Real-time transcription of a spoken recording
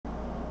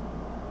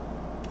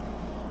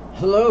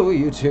Hello,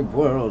 YouTube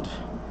world.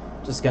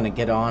 Just gonna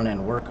get on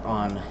and work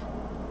on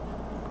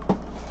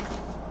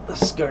the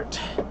skirt.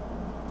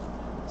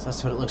 So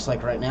that's what it looks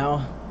like right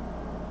now.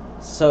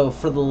 So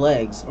for the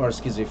legs, or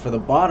excuse me, for the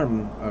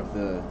bottom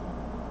of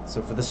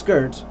so for the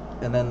skirt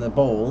and then the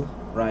bowl,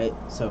 right?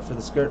 So for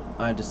the skirt,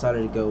 I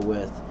decided to go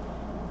with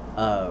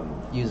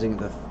using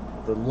the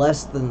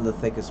less than the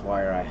thickest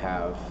wire I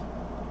have,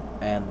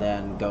 and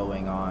then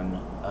going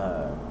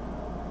on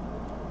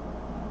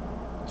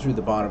through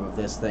the bottom of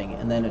this thing,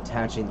 and then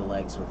attaching the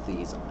legs with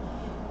these.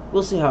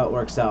 We'll see how it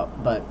works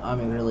out, but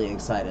I'm really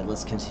excited.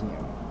 Let's continue.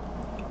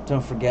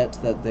 Don't forget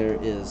that there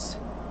is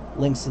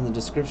links in the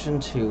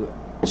description to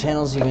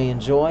channels you may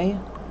enjoy,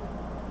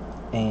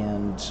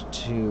 and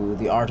to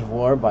The Art of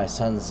War by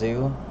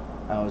Sunzi.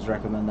 I always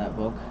recommend that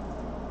book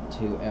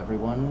to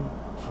everyone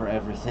for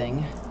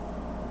everything.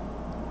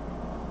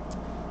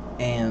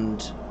 And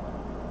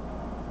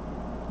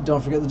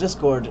don't forget the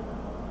Discord.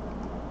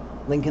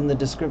 Link in the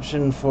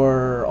description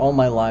for all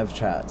my live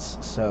chats.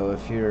 So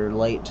if you're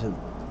late to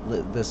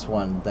this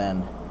one, then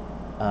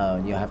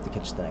you'll have to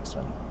catch the next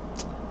one.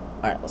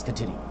 Alright, let's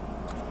continue.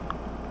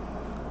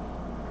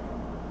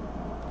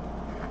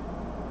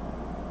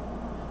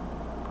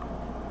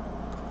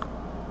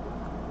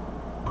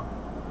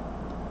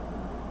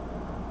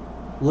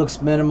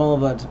 Looks minimal,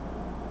 but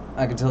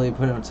I can tell you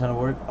put in a ton of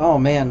work. Oh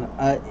man,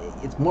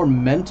 it's more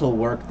mental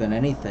work than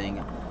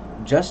anything.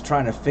 Just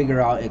trying to figure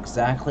out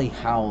exactly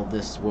how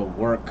this will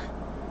work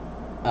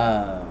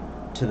to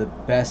the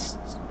best.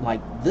 Like,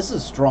 this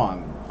is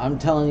strong. I'm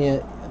telling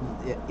you,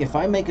 if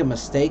I make a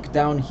mistake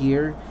down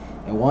here,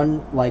 and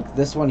one, like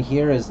this one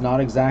here is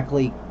not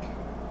exactly,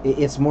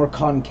 it's more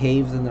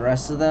concave than the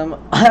rest of them,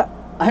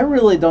 I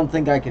really don't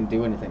think I can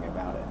do anything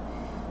about it.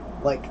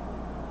 Like,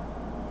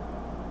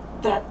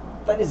 that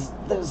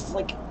is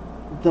like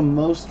the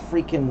most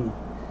freaking,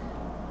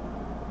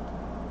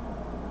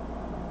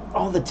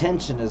 all the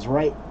tension is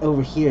right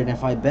over here, and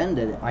if I bend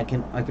it, I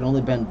can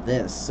only bend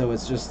this. So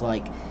it's just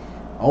like,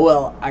 oh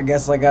well, I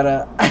guess I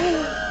gotta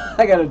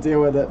I gotta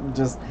deal with it and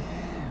just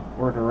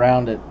work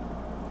around it.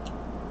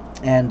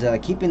 And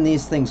keeping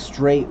these things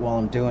straight while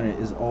I'm doing it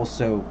is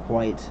also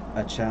quite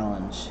a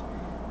challenge,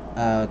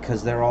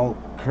 because they're all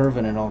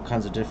curving in all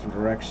kinds of different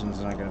directions,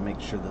 and I gotta make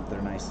sure that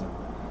they're nice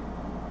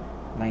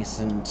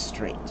and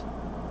straight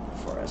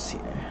for us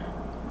here.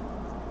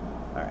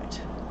 All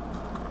right.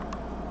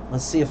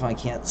 Let's see if I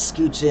can't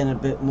scooch in a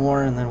bit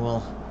more, and then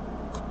I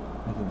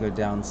can go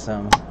down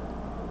some.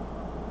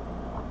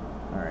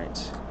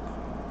 Alright.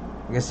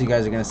 I guess you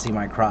guys are going to see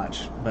my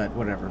crotch, but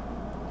whatever.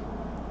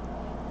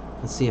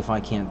 Let's see if I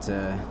can't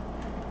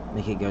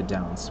make it go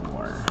down some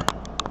more.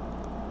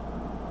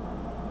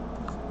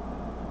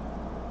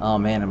 Oh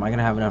man, am I going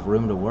to have enough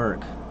room to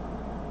work?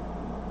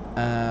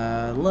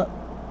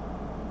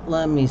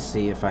 Let me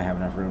see if I have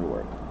enough room to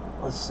work.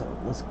 Let's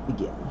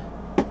begin.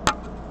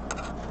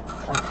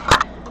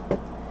 Okay.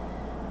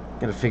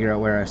 Gotta figure out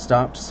where I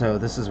stopped, so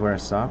this is where I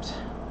stopped.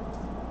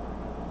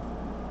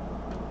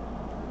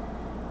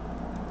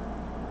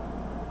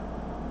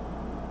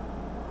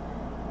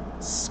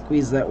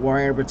 Squeeze that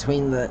wire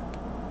between the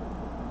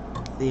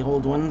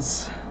old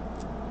ones.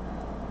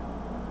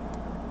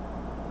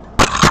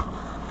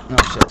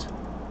 Oh shit.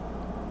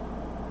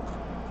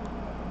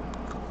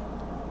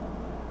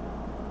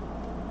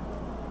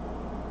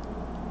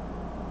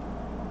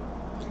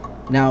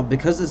 Now,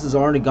 because this has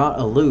already got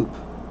a loop,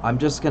 I'm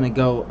just going to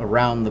go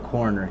around the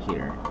corner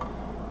here.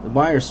 The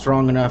wire's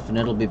strong enough and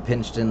it'll be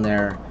pinched in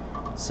there,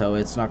 so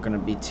it's not going to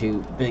be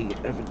too big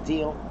of a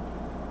deal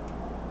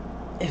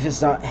if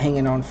it's not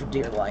hanging on for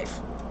dear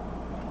life.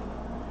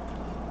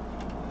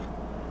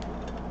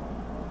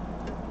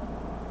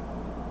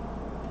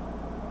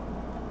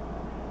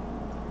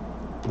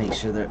 Make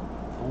sure that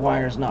the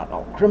wire's not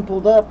all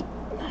crumpled up.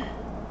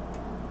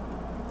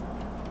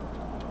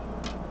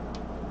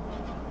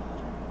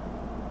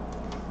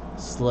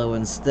 Slow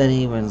and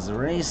steady wins the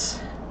race.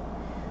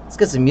 Let's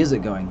get some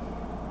music going.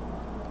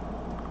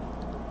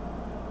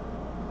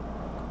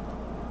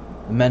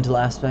 The mental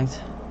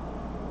aspect.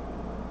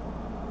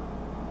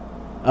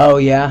 Oh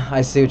yeah,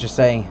 I see what you're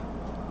saying.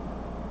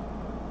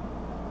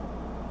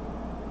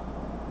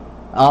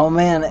 Oh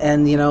man,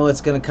 and you know,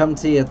 it's gonna come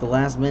to you at the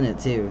last minute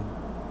too.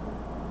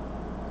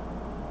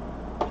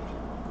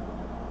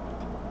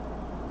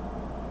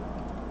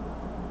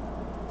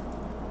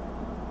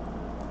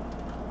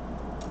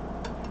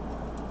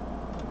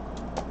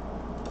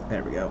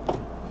 There we go.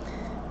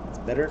 That's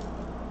better.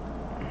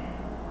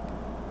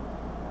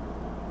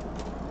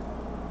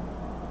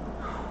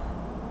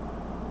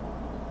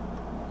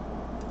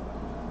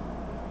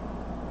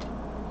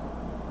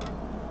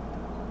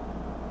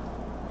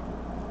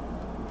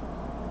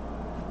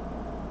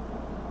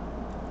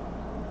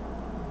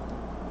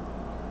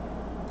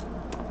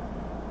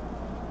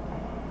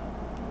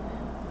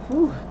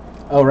 Whew.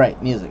 Oh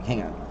right, music.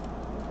 Hang on.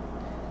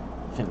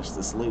 Finish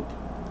this loop.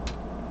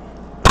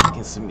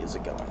 Get some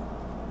music going.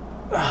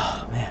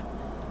 Oh man.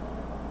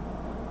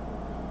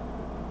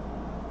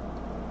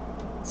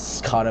 It's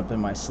caught up in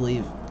my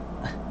sleeve.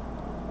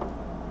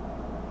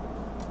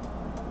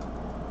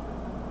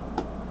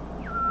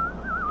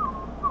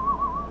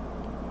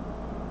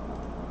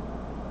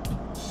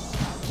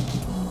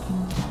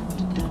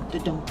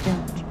 Oh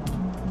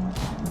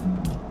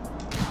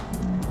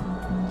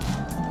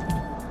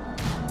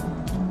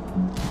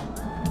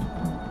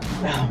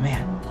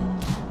man.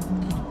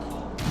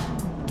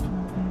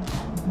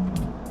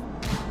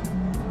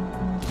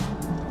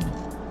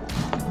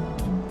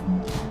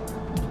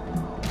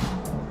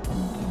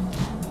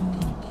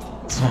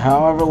 So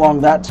however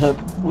long that took,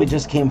 we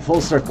just came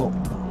full circle.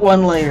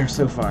 One layer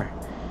so far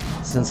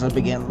since I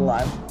began the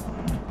live.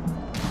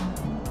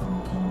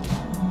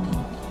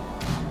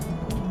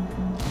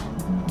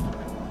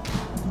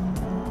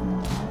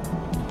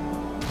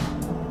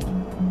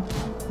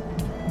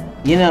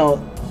 You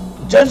know,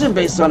 judging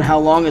based on how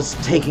long it's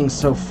taking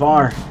so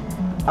far,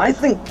 I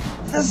think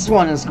this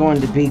one is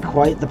going to be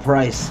quite the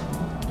price.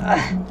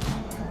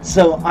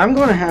 So I'm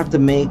going to have to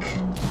make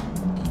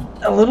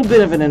a little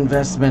bit of an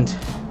investment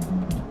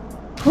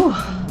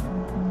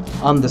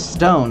on the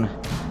stone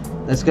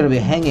that's going to be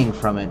hanging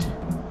from it.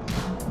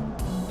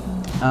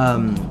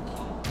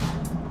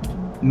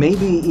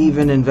 Maybe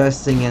even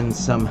investing in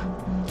some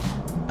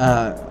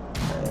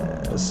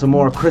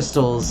more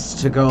crystals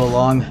to go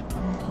along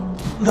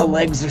the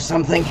legs or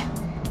something.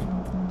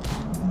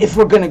 If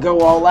we're gonna go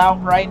all out,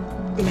 right?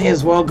 May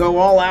as well go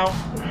all out.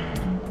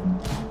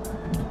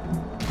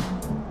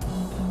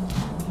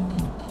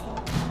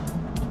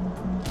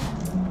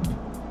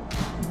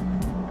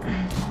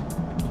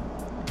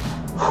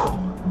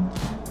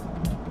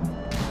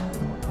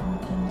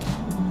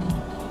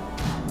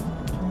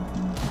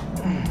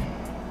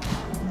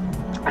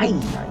 Right in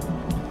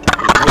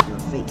the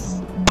face.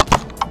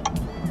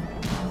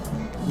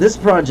 This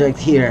project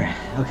here,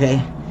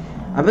 okay?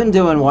 I've been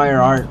doing wire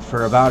art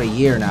for about a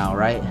year now,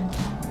 right?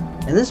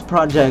 And this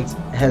project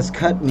has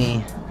cut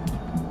me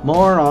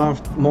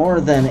more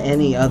than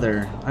any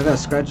other. I got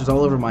scratches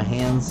all over my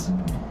hands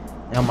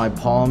and on my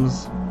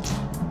palms.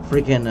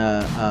 Freaking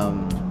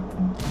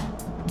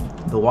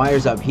the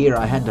wires up here,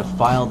 I had to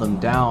file them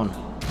down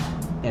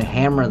and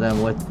hammer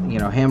them with, you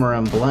know, hammer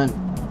and blunt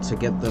to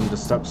get them to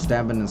stop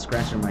stabbing and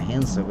scratching my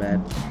hands so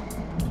bad.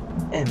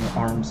 And the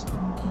arms.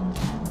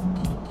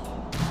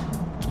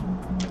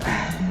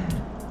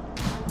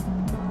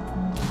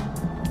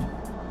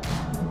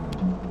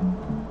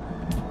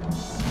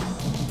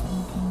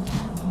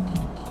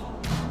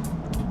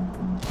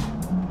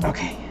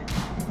 Okay,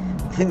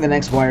 I think the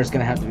next wire is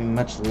going to have to be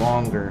much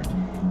longer.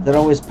 That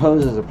always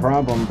poses a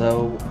problem,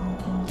 though,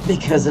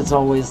 because it's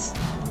always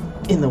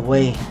in the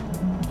way.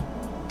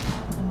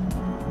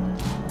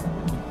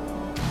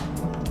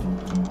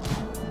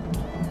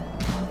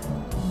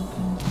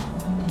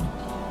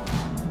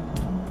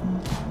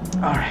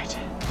 All right.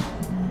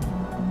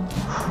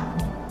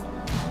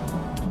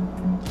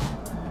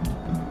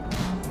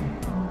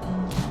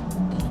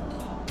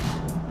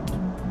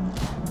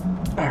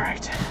 All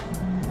right.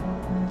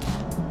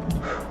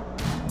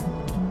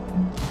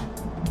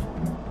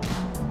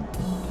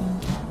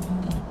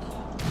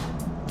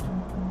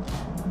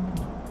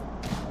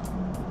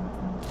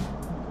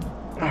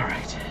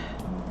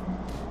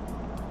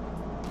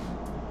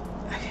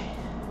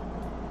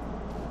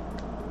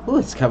 Ooh,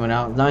 it's coming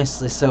out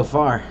nicely so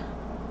far.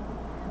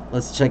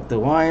 Let's check the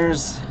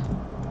wires.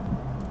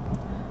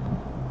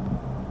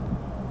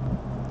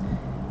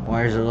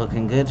 Wires are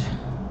looking good.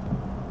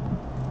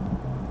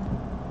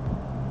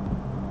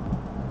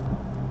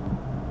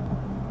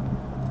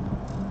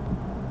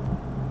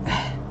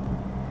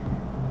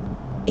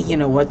 You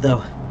know what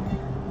though?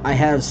 I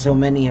have so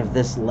many of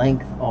this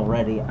length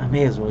already. I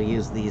may as well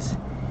use these.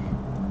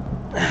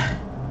 I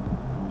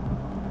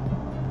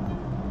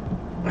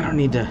don't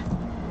need to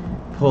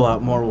pull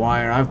out more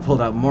wire. I've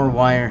pulled out more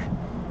wire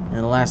in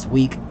the last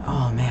week.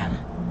 Oh man.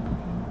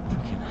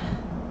 Freaking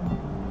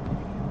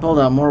pulled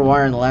out more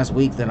wire in the last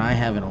week than I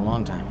have in a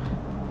long time.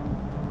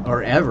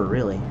 Or ever,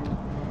 really.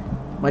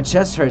 My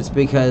chest hurts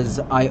because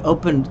I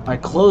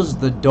closed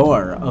the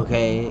door,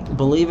 okay?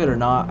 Believe it or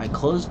not, I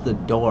closed the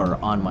door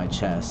on my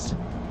chest.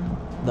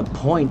 The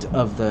point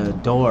of the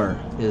door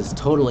is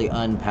totally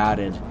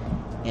unpadded,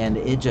 and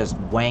it just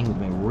wanged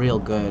me real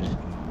good.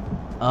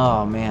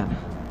 Oh, man.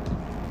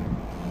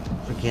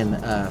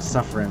 Freaking,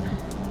 suffering.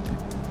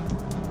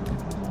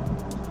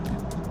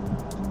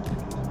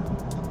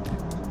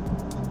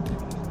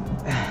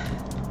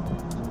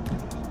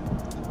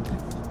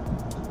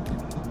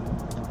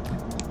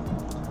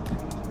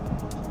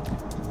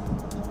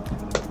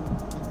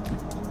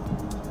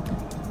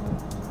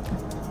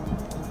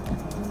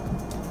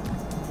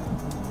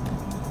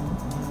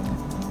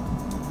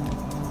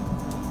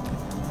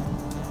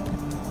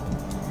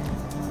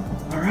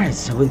 Alright,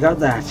 so we got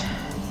that.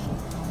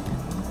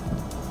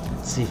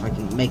 Let's see if I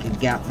can make a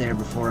gap there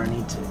before I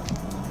need to.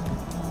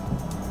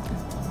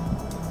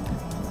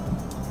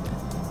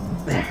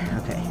 There,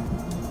 okay.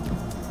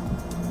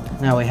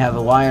 Now we have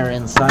a wire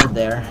inside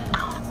there.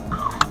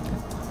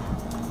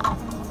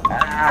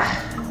 Ah.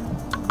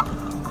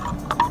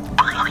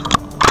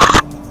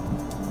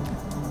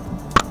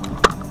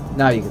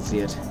 Now you can see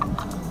it.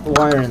 The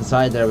wire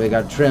inside there we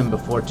got trimmed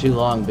before too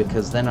long,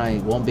 because then I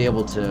won't be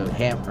able to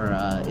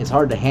hammer. It's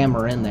hard to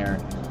hammer in there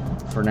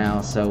for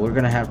now, so we're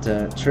gonna have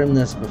to trim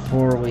this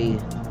before we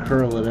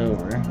curl it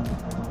over.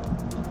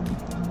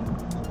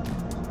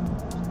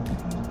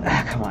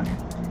 Ah, come on.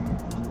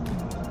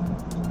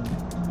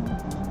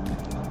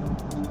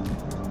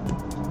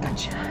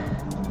 Gotcha.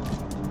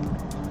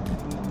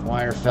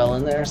 Wire fell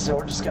in there, so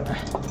we're just gonna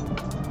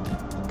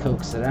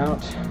coax it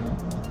out.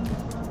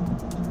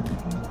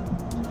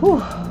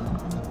 Whew.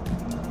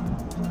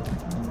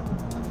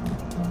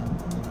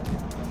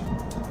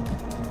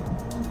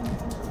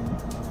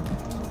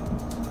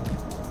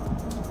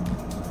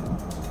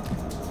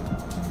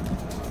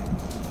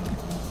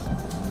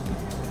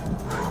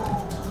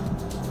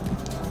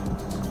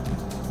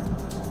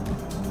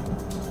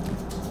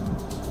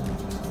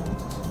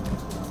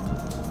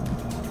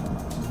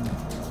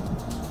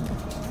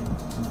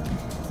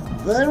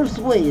 There's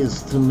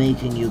ways to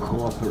making you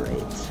cooperate.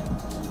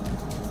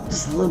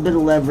 Just a little bit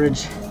of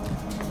leverage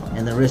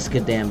and the risk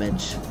of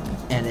damage,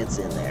 and it's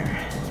in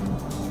there.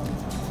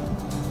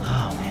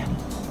 Oh man.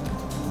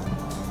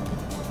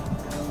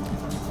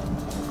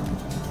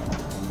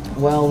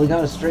 Well, we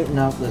gotta straighten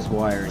out this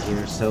wire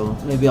here, so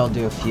maybe I'll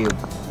do a few.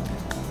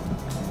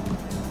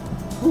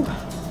 Whew.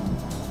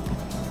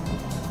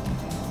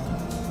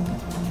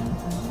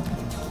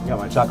 Got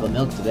my chocolate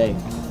milk today.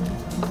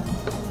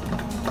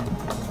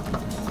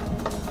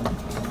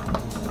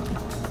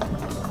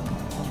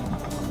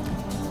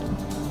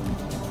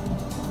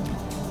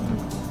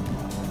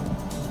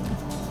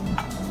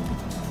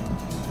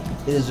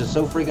 It is just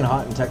so freaking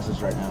hot in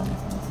Texas right now.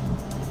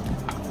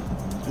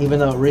 Even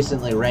though it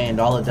recently rained,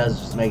 all it does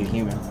is just make it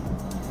humid.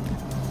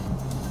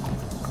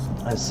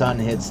 The sun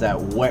hits that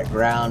wet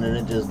ground and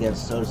it just gets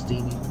so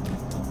steamy.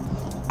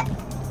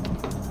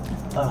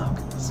 Oh,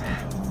 goodness.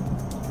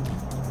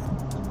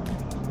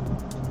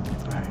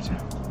 Alright.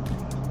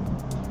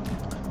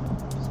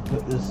 Let's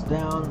put this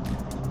down.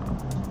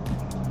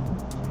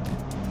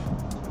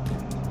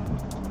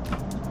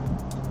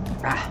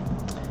 Ah!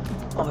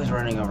 Always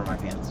running over my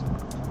pants.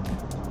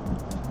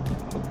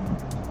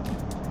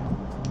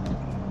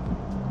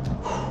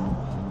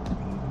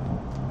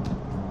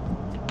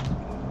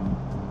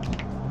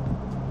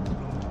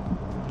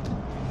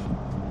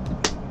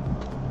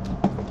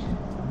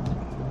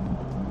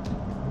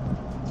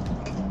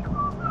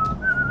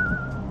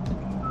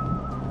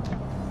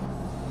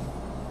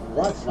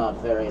 That's not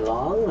very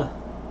long.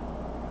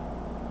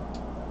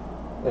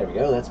 There we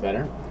go, that's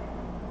better.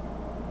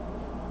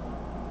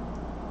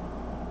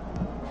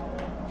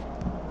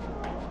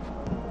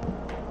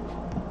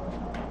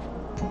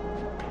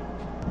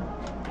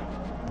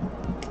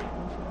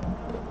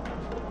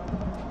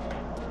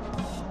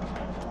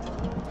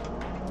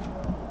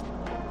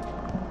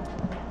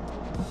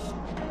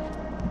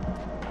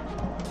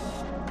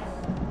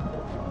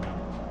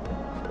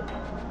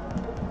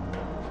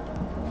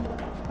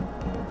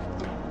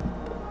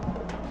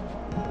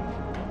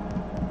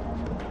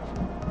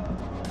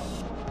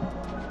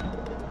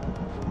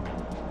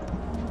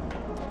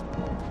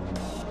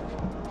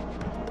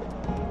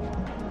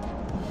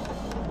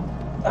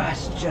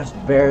 It's just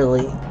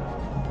barely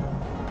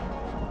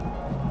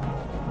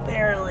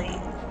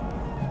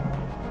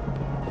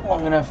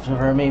long enough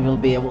for me to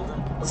be able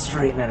to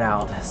straighten it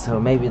out. So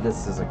maybe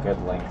this is a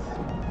good length.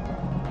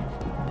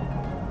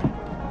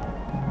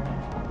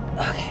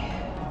 Okay.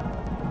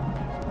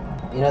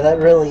 You know, that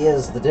really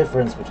is the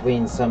difference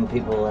between some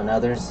people and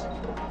others.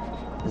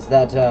 Is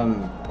that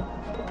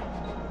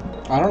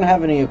I don't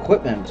have any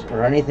equipment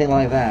or anything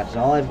like that.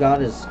 All I've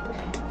got is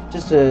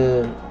just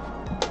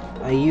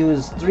I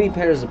use 3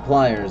 pairs of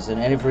pliers in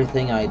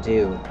everything I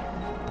do,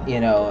 you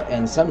know,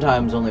 and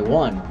sometimes only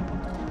one.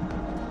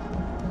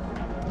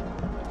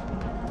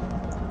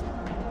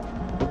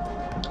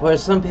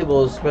 Whereas some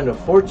people spend a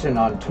fortune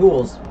on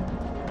tools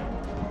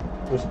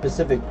for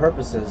specific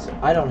purposes.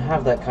 I don't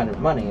have that kind of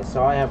money,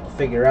 so I have to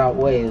figure out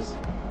ways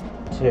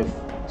to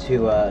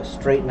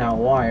straighten out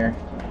wire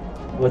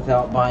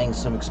without buying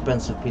some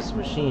expensive piece of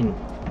machine.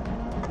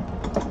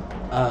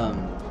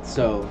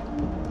 So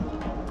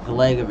the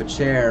leg of a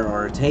chair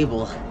or a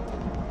table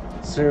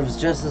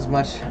serves just as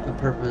much a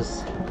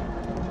purpose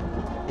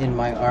in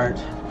my art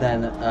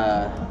than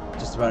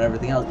just about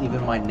everything else.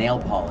 Even my nail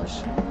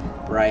polish,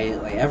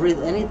 right? Like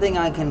anything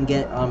I can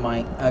get on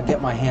my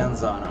get my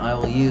hands on, I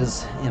will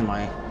use in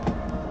my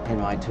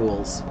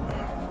tools.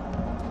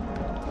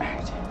 All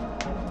right,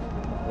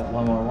 got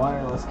one more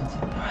wire. Let's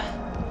continue.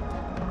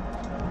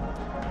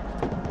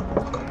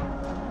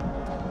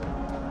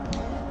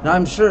 Now,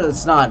 I'm sure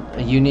it's not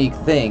a unique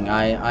thing.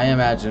 I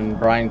imagine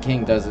Brian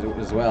King does it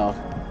as well.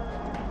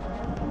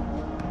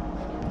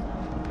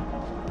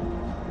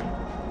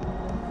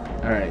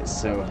 Alright,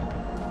 so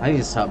I need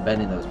to stop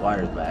bending those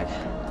wires back.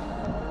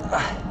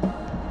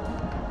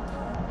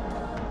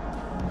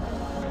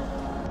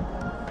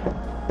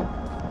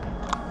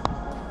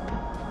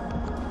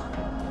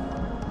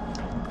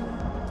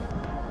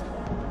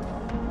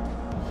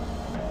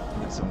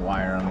 Get some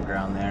wire on the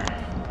ground there.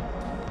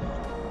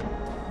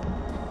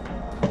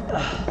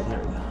 There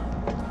we go.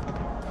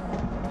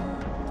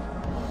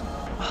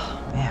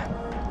 Oh, man.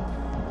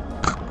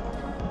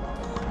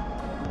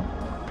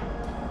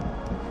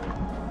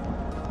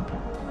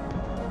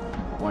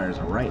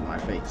 right in my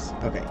face.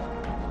 Okay.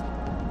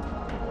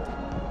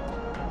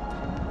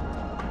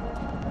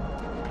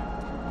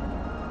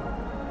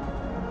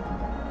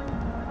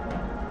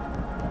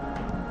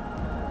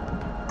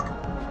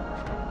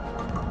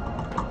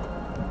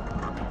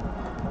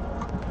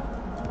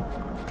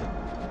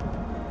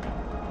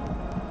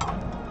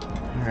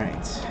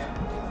 Alright.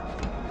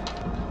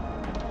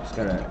 Just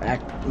gotta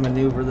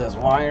maneuver this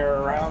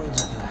wire around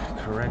to the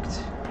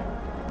correct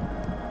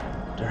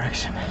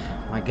direction.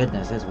 My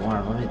goodness, it's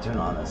warm. Let me turn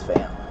on this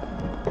fan.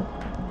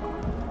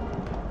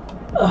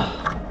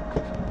 Ugh.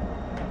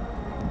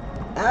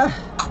 Ah!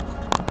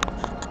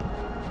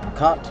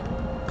 Caught.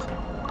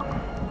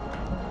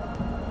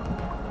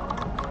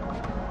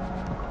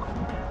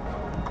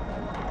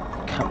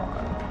 Come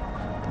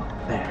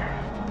on. There.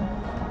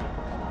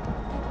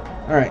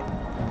 Alright.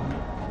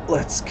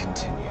 Let's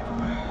continue.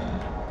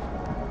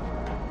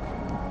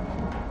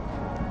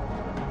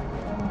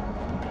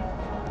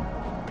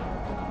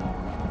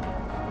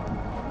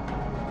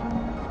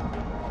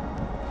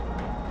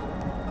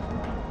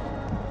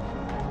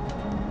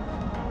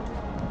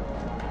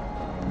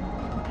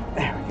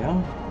 There we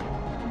go.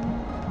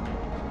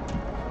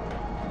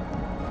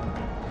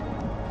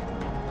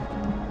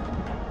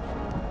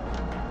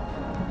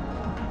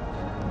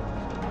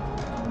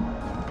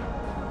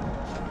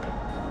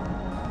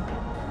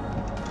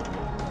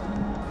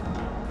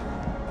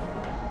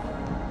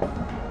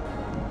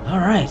 All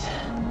right,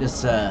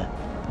 just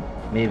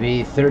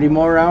maybe 30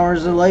 more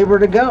hours of labor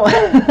to go.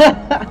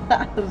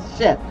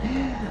 Shit.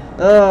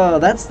 Oh,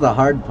 that's the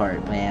hard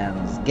part, man.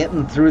 Is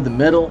getting through the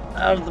middle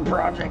of the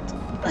project.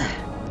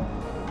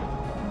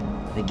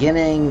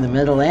 Beginning, the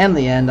middle, and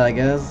the end, I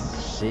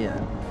guess. Shit.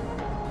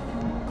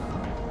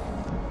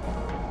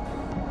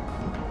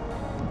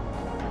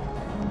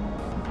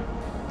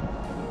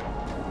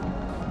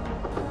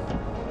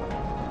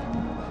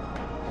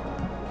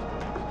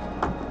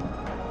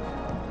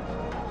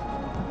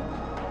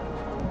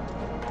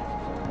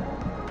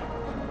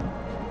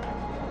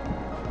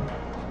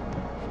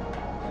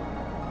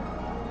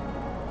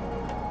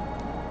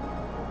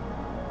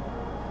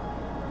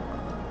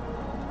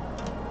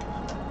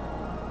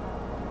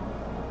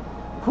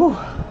 Whew.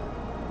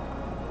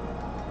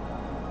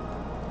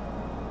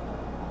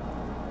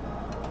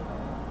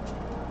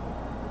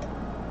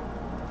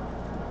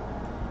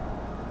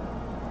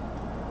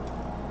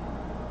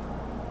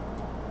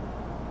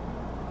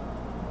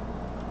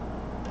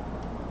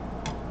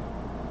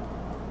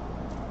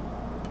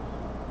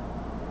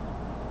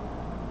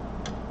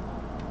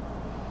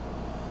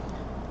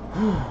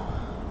 Whew.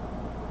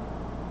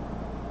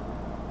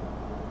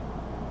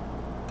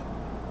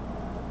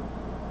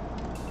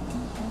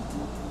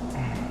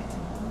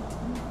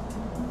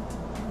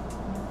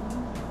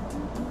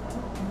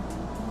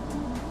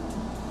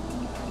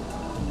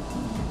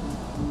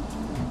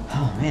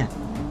 Oh, man.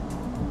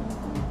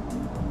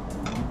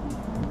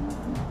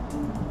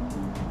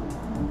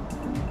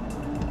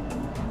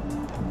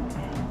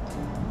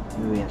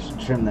 Maybe I should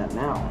trim that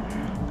now.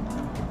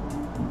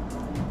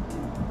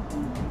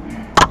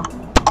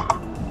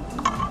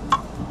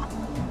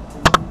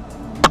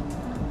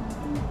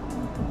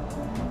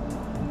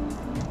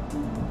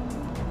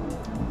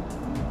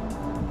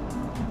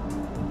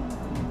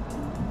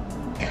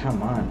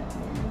 Come on.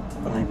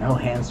 Like no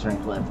hand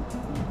strength left.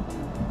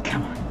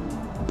 Come on.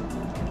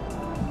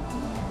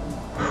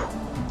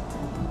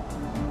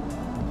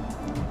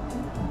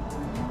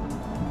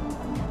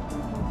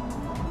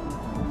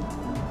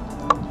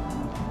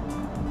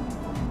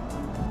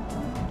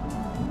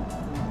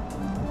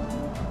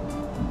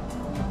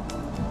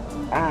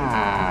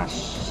 Ah,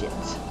 shit.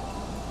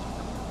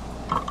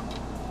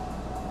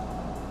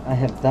 I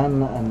have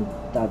done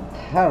a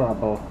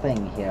terrible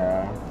thing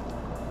here.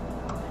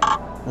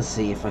 Let's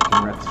see if I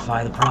can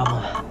rectify the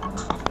problem.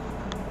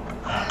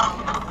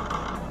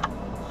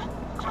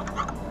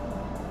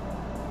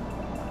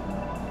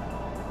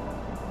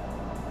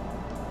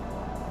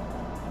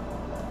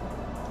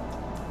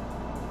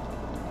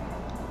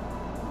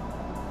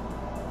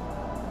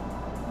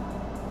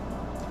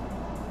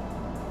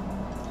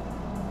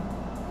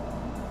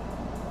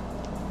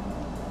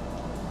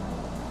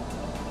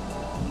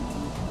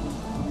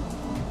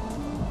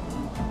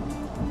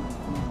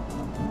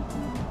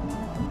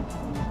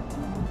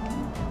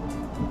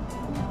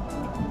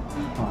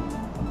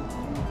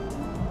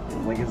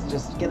 Like it's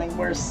just getting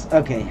worse.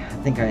 Okay, I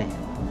think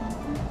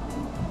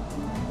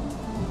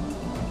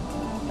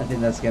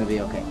that's gonna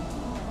be okay.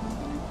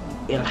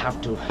 You'll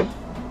have to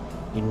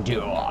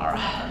endure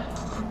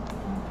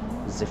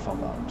the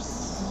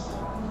follow-ups.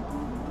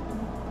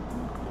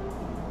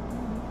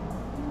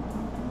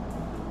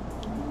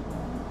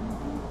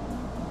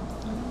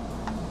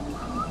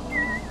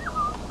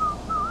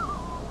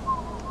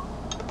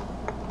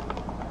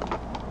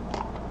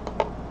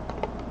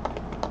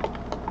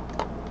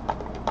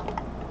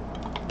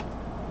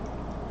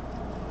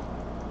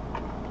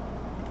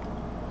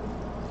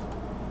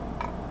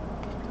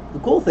 The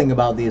cool thing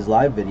about these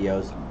live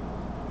videos,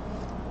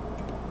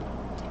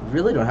 you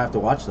really don't have to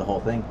watch the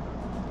whole thing.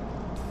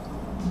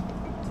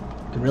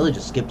 I can really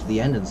just skip to the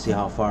end and see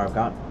how far I've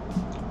got.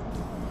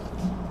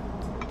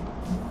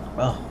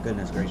 Oh,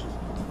 goodness gracious.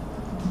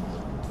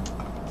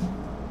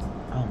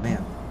 Oh,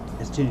 man.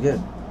 It's too good.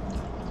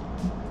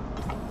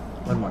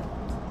 One more.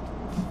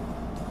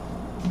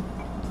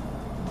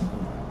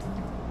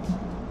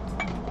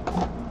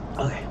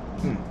 Okay.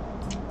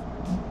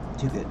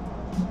 Too good.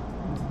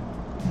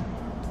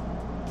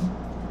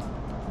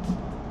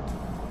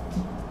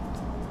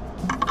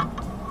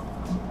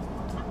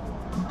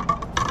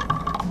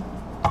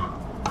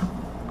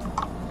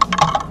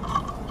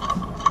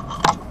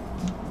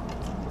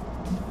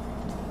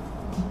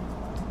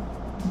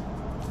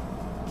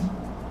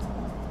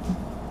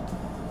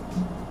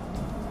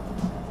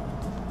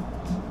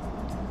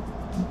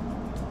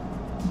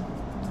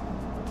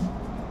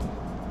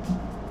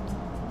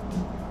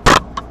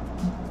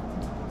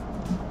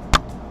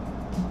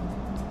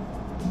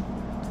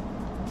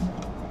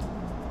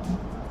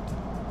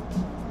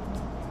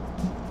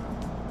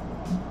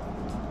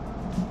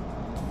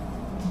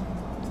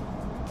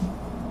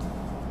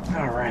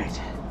 Alright,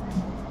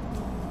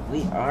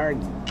 we are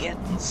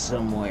getting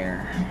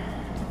somewhere.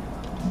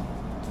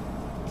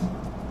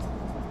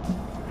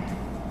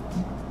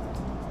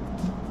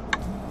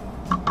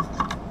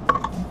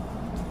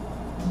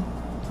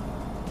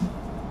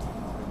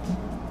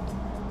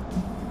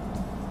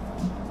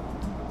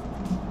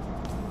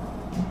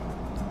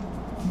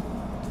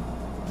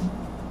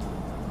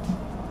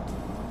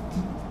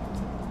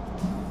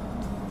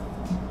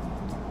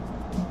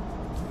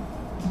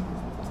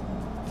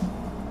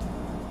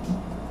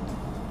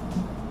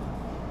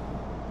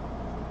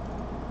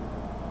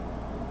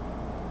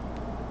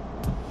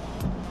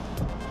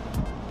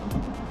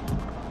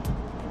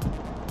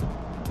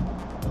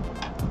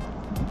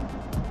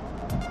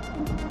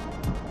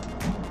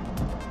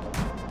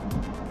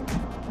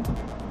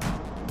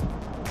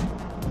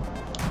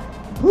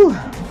 Whew.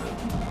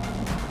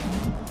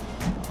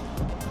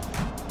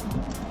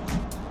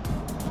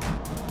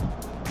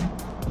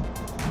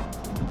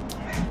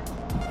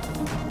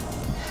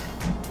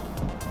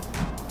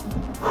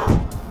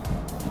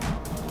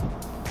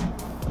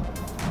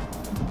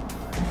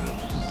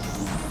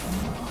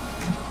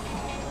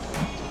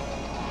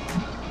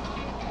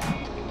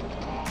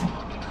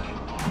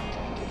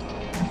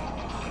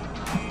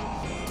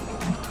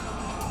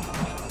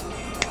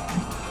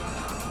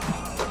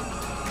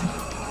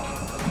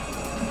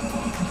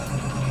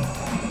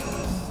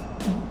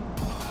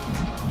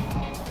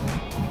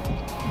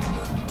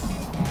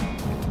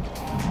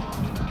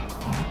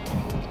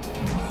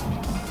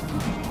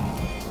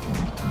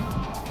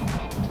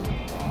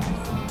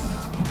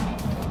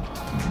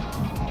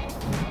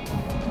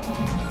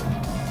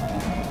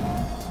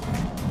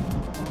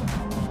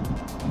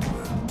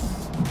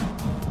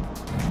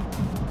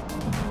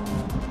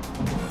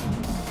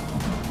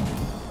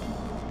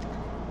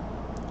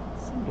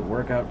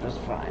 Work out just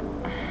fine.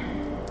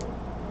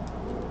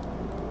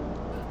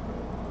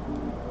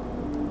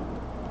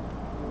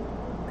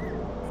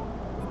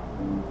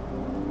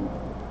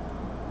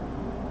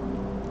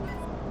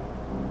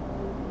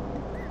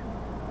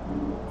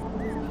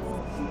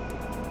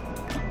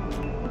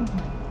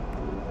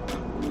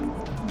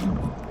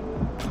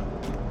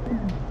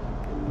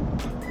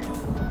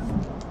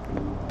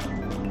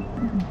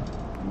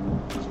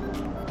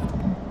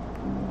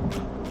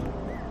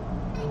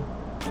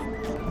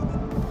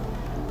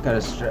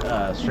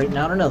 Gotta straighten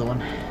out another one.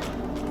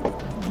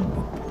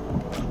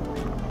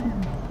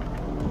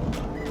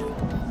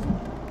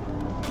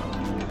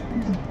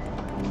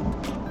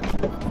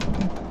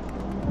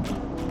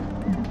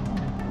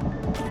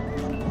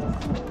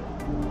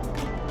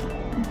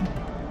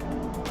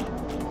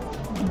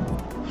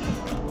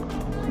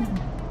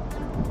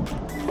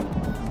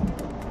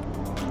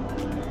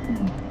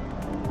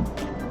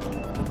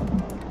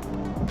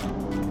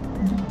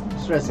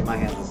 Just resting my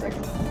hands a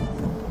second.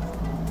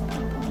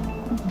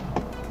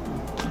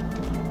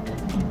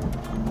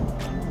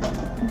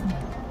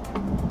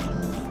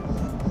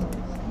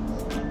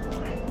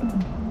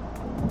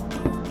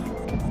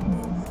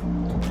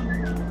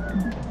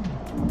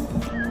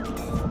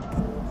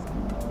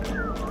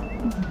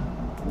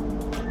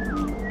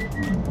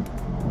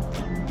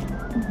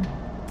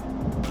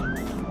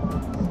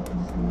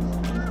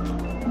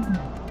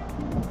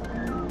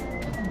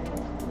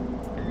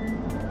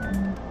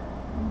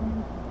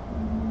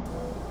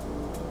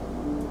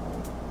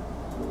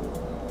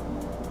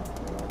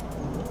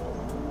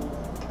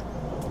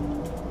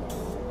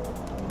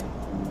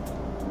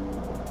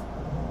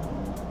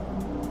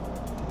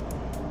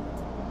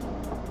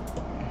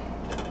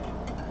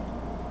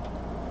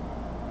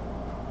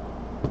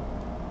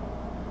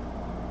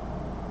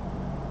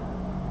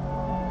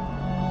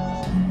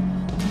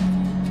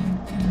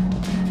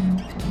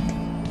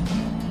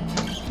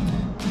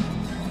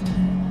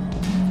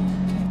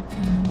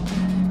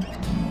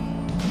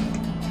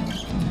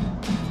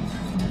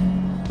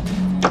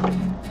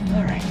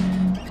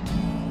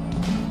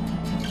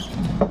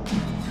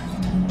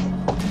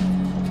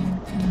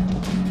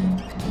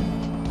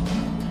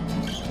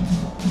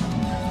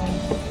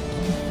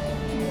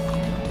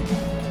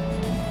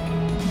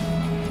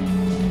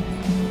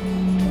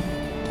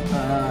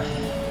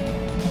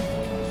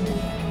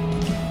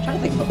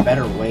 think of a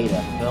better way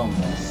to film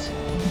this.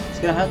 It's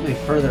gonna have to be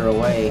further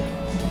away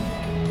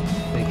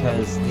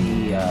because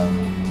the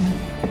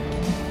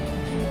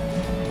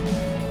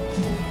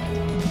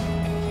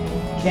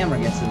camera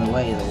gets in the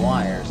way of the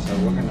wire. So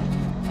we're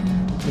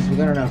gonna, since we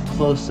got enough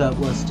close up,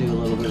 let's do a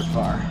little bit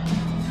far.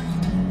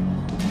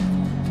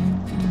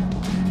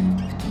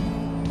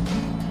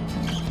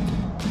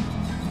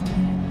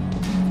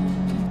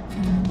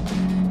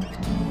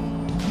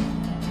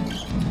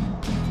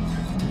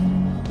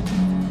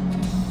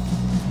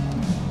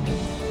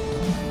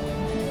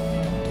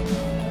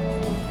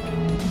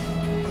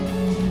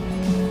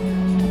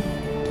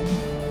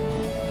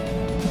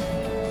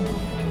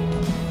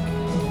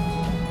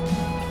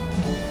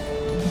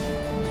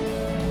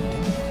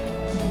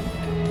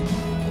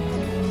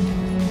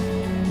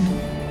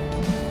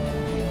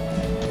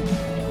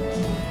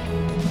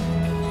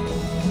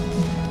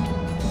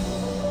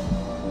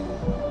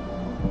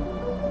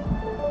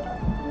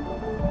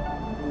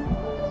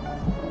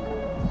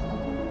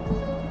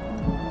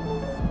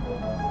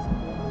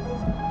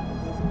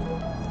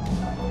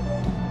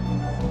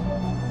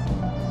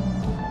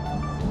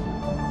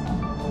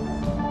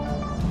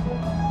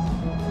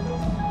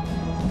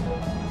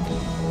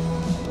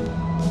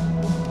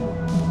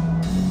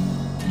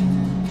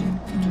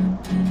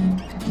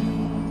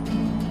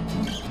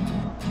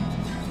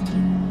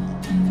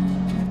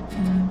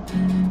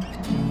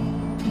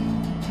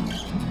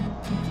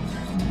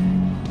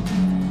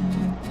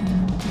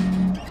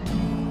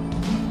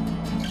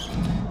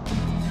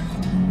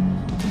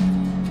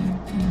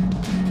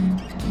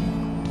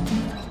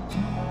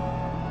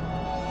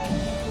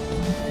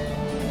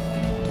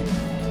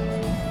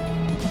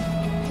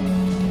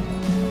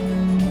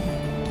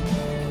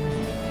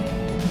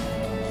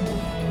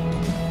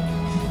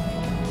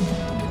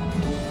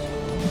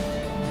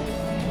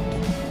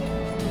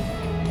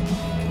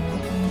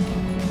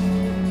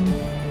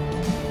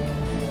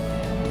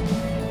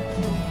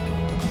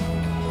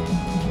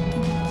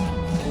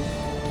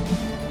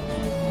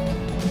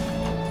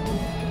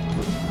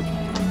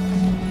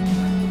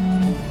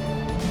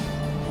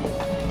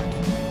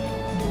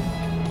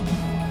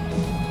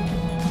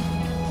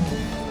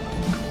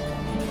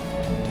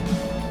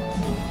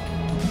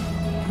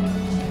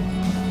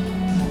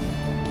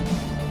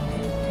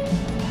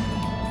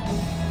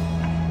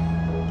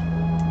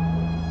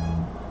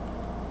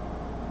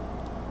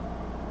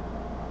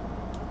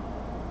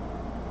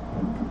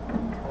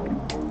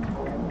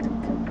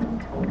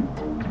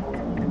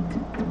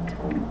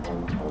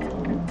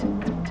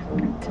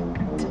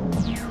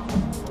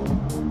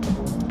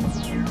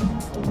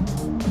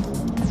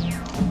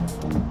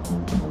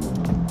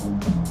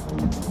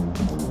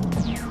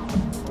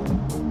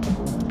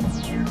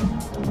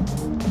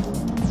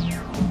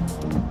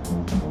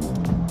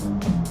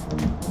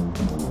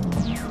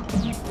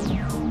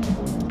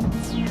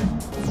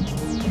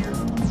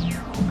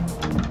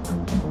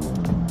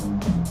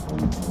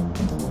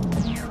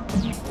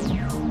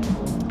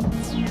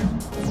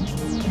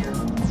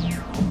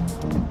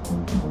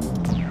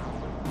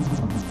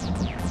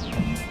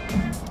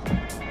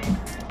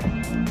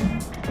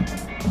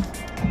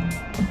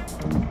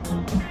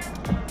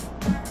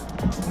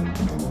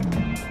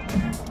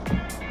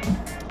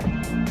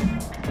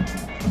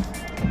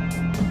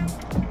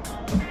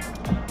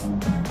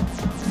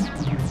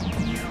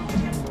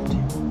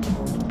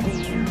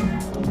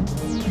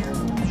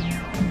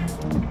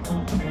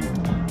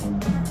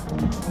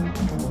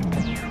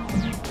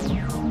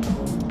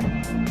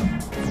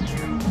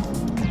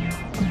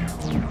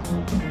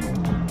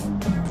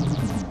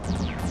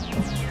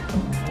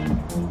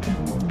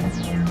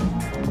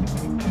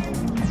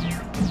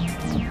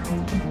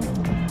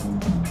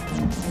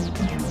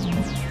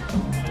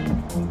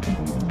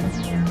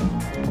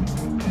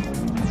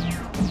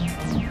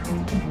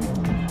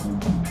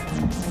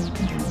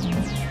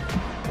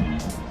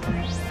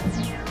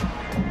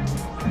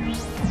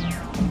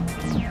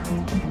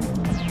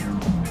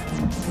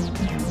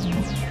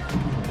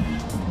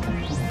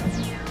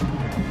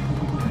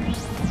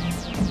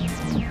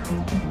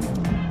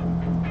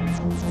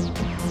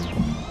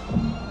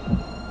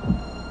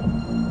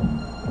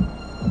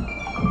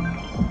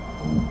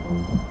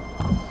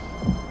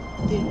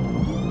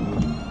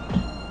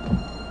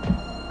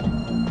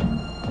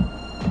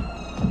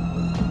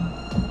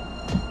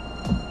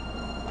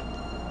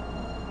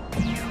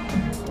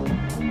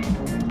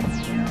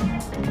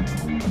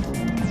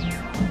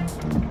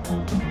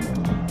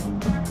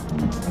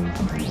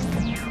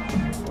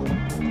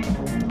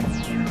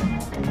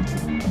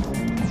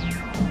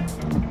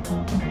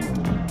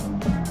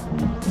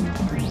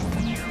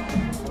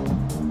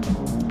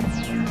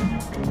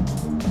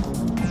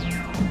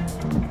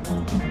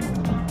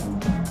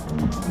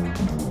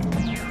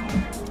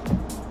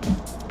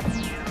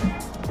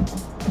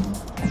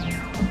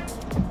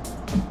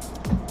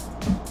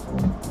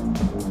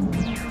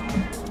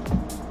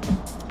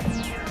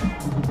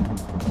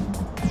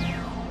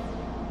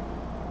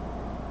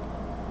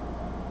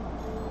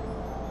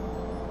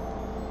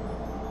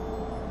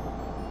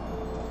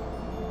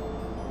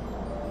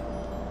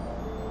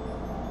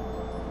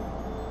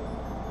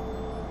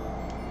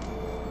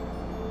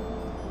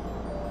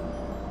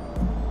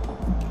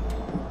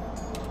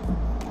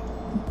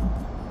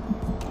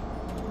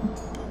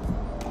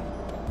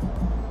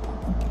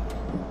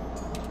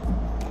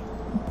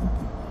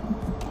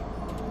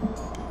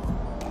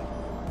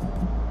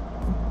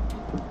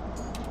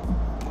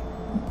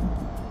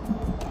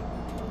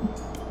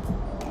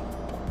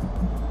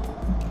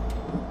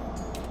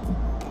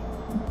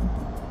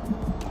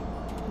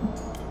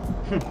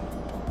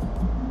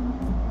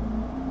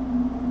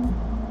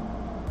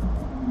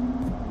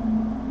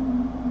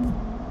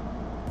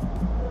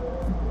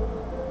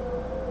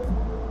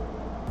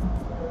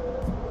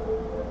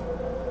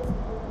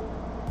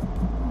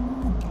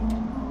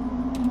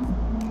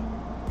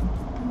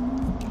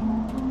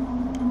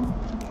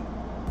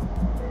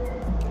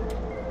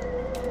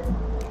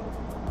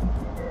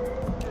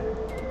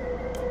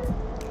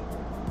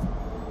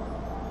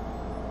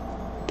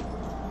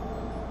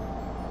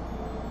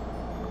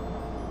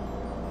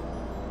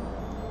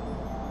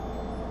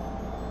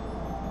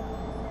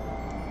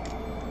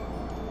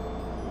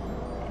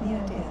 Any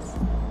ideas?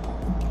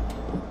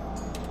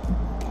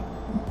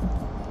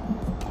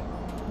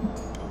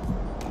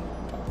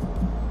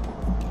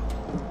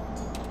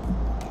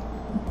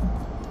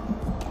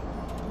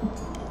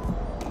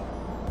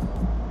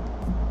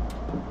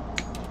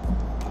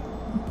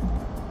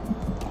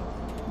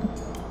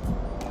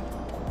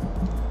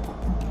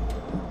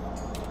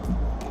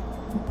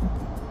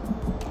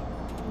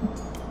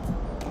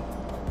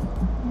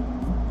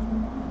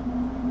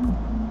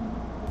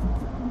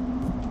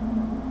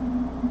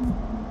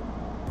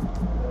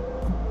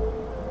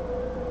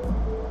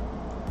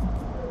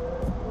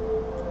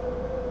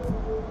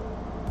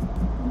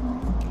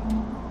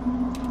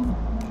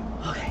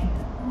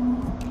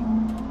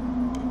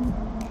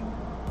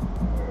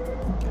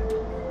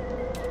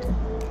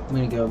 I'm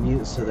gonna go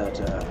mute so that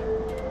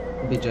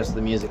it'll be just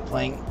the music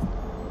playing.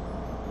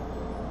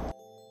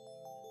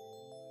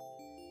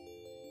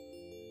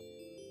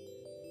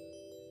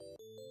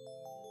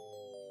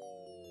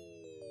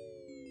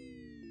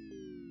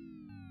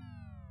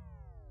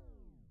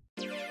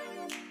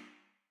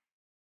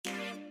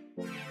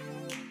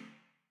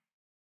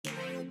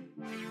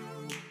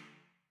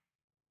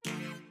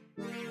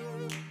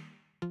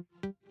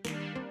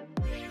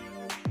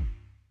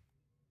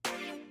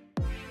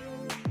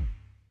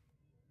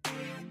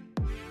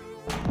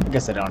 I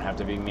guess I don't have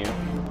to be mute.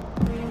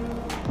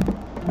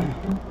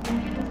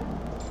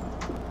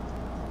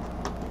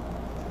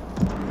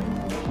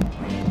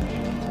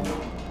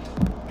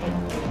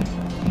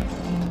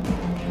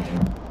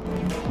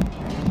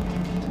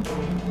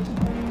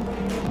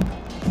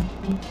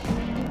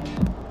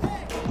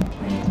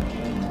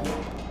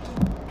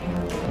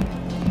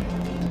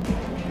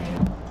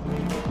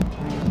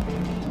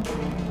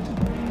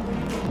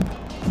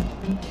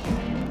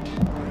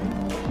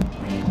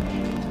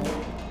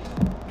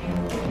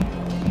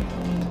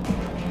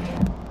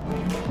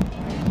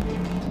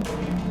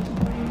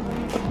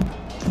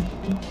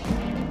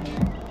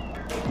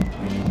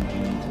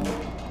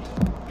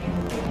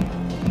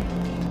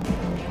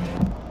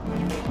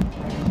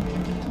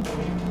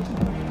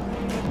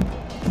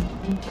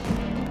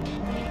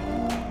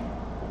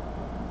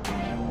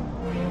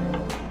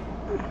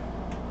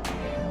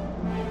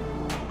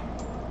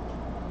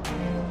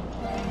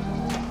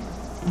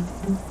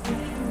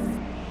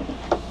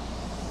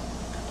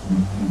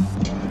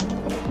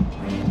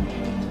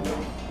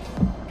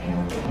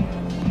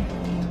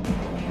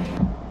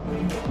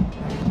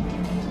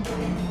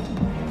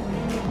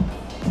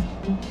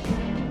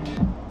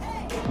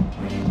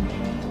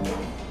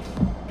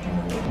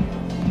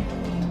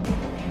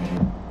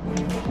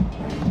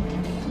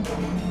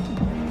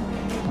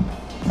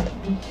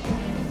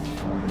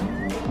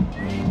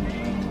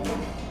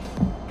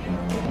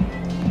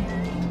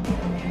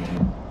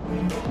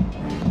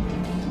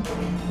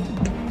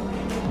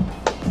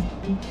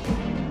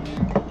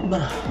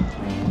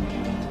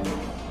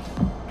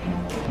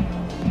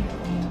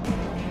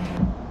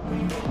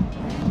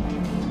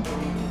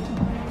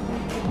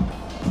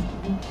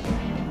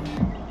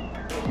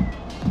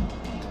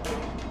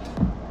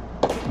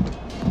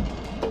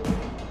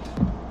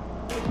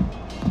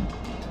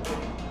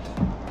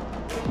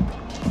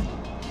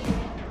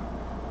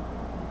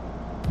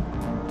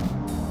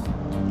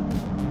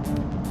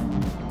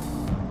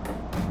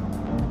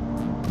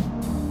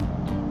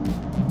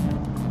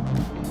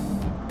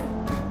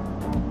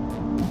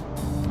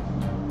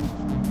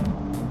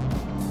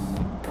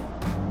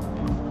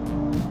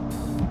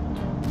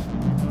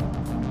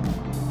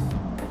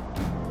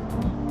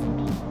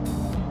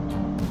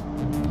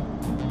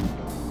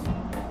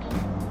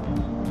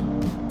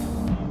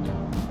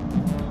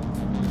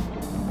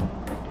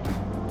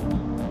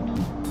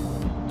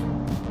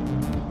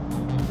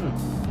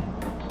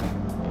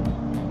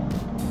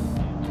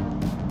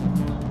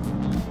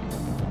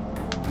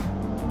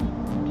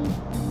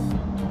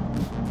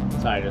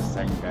 Sorry, just a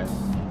second, guys.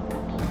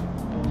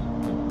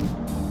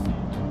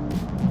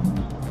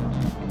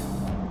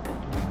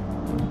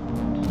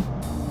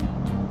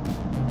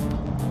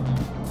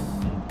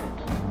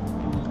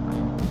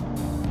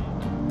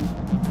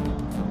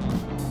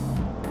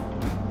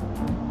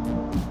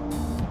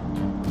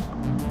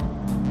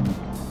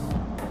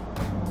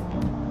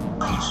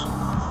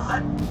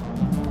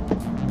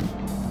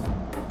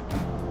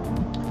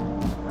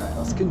 Alright,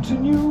 let's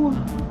continue.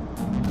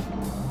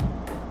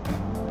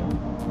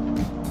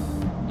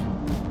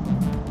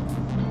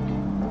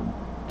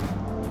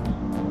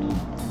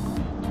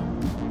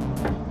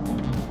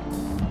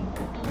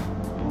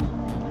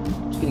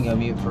 Go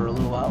mute for a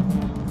little while.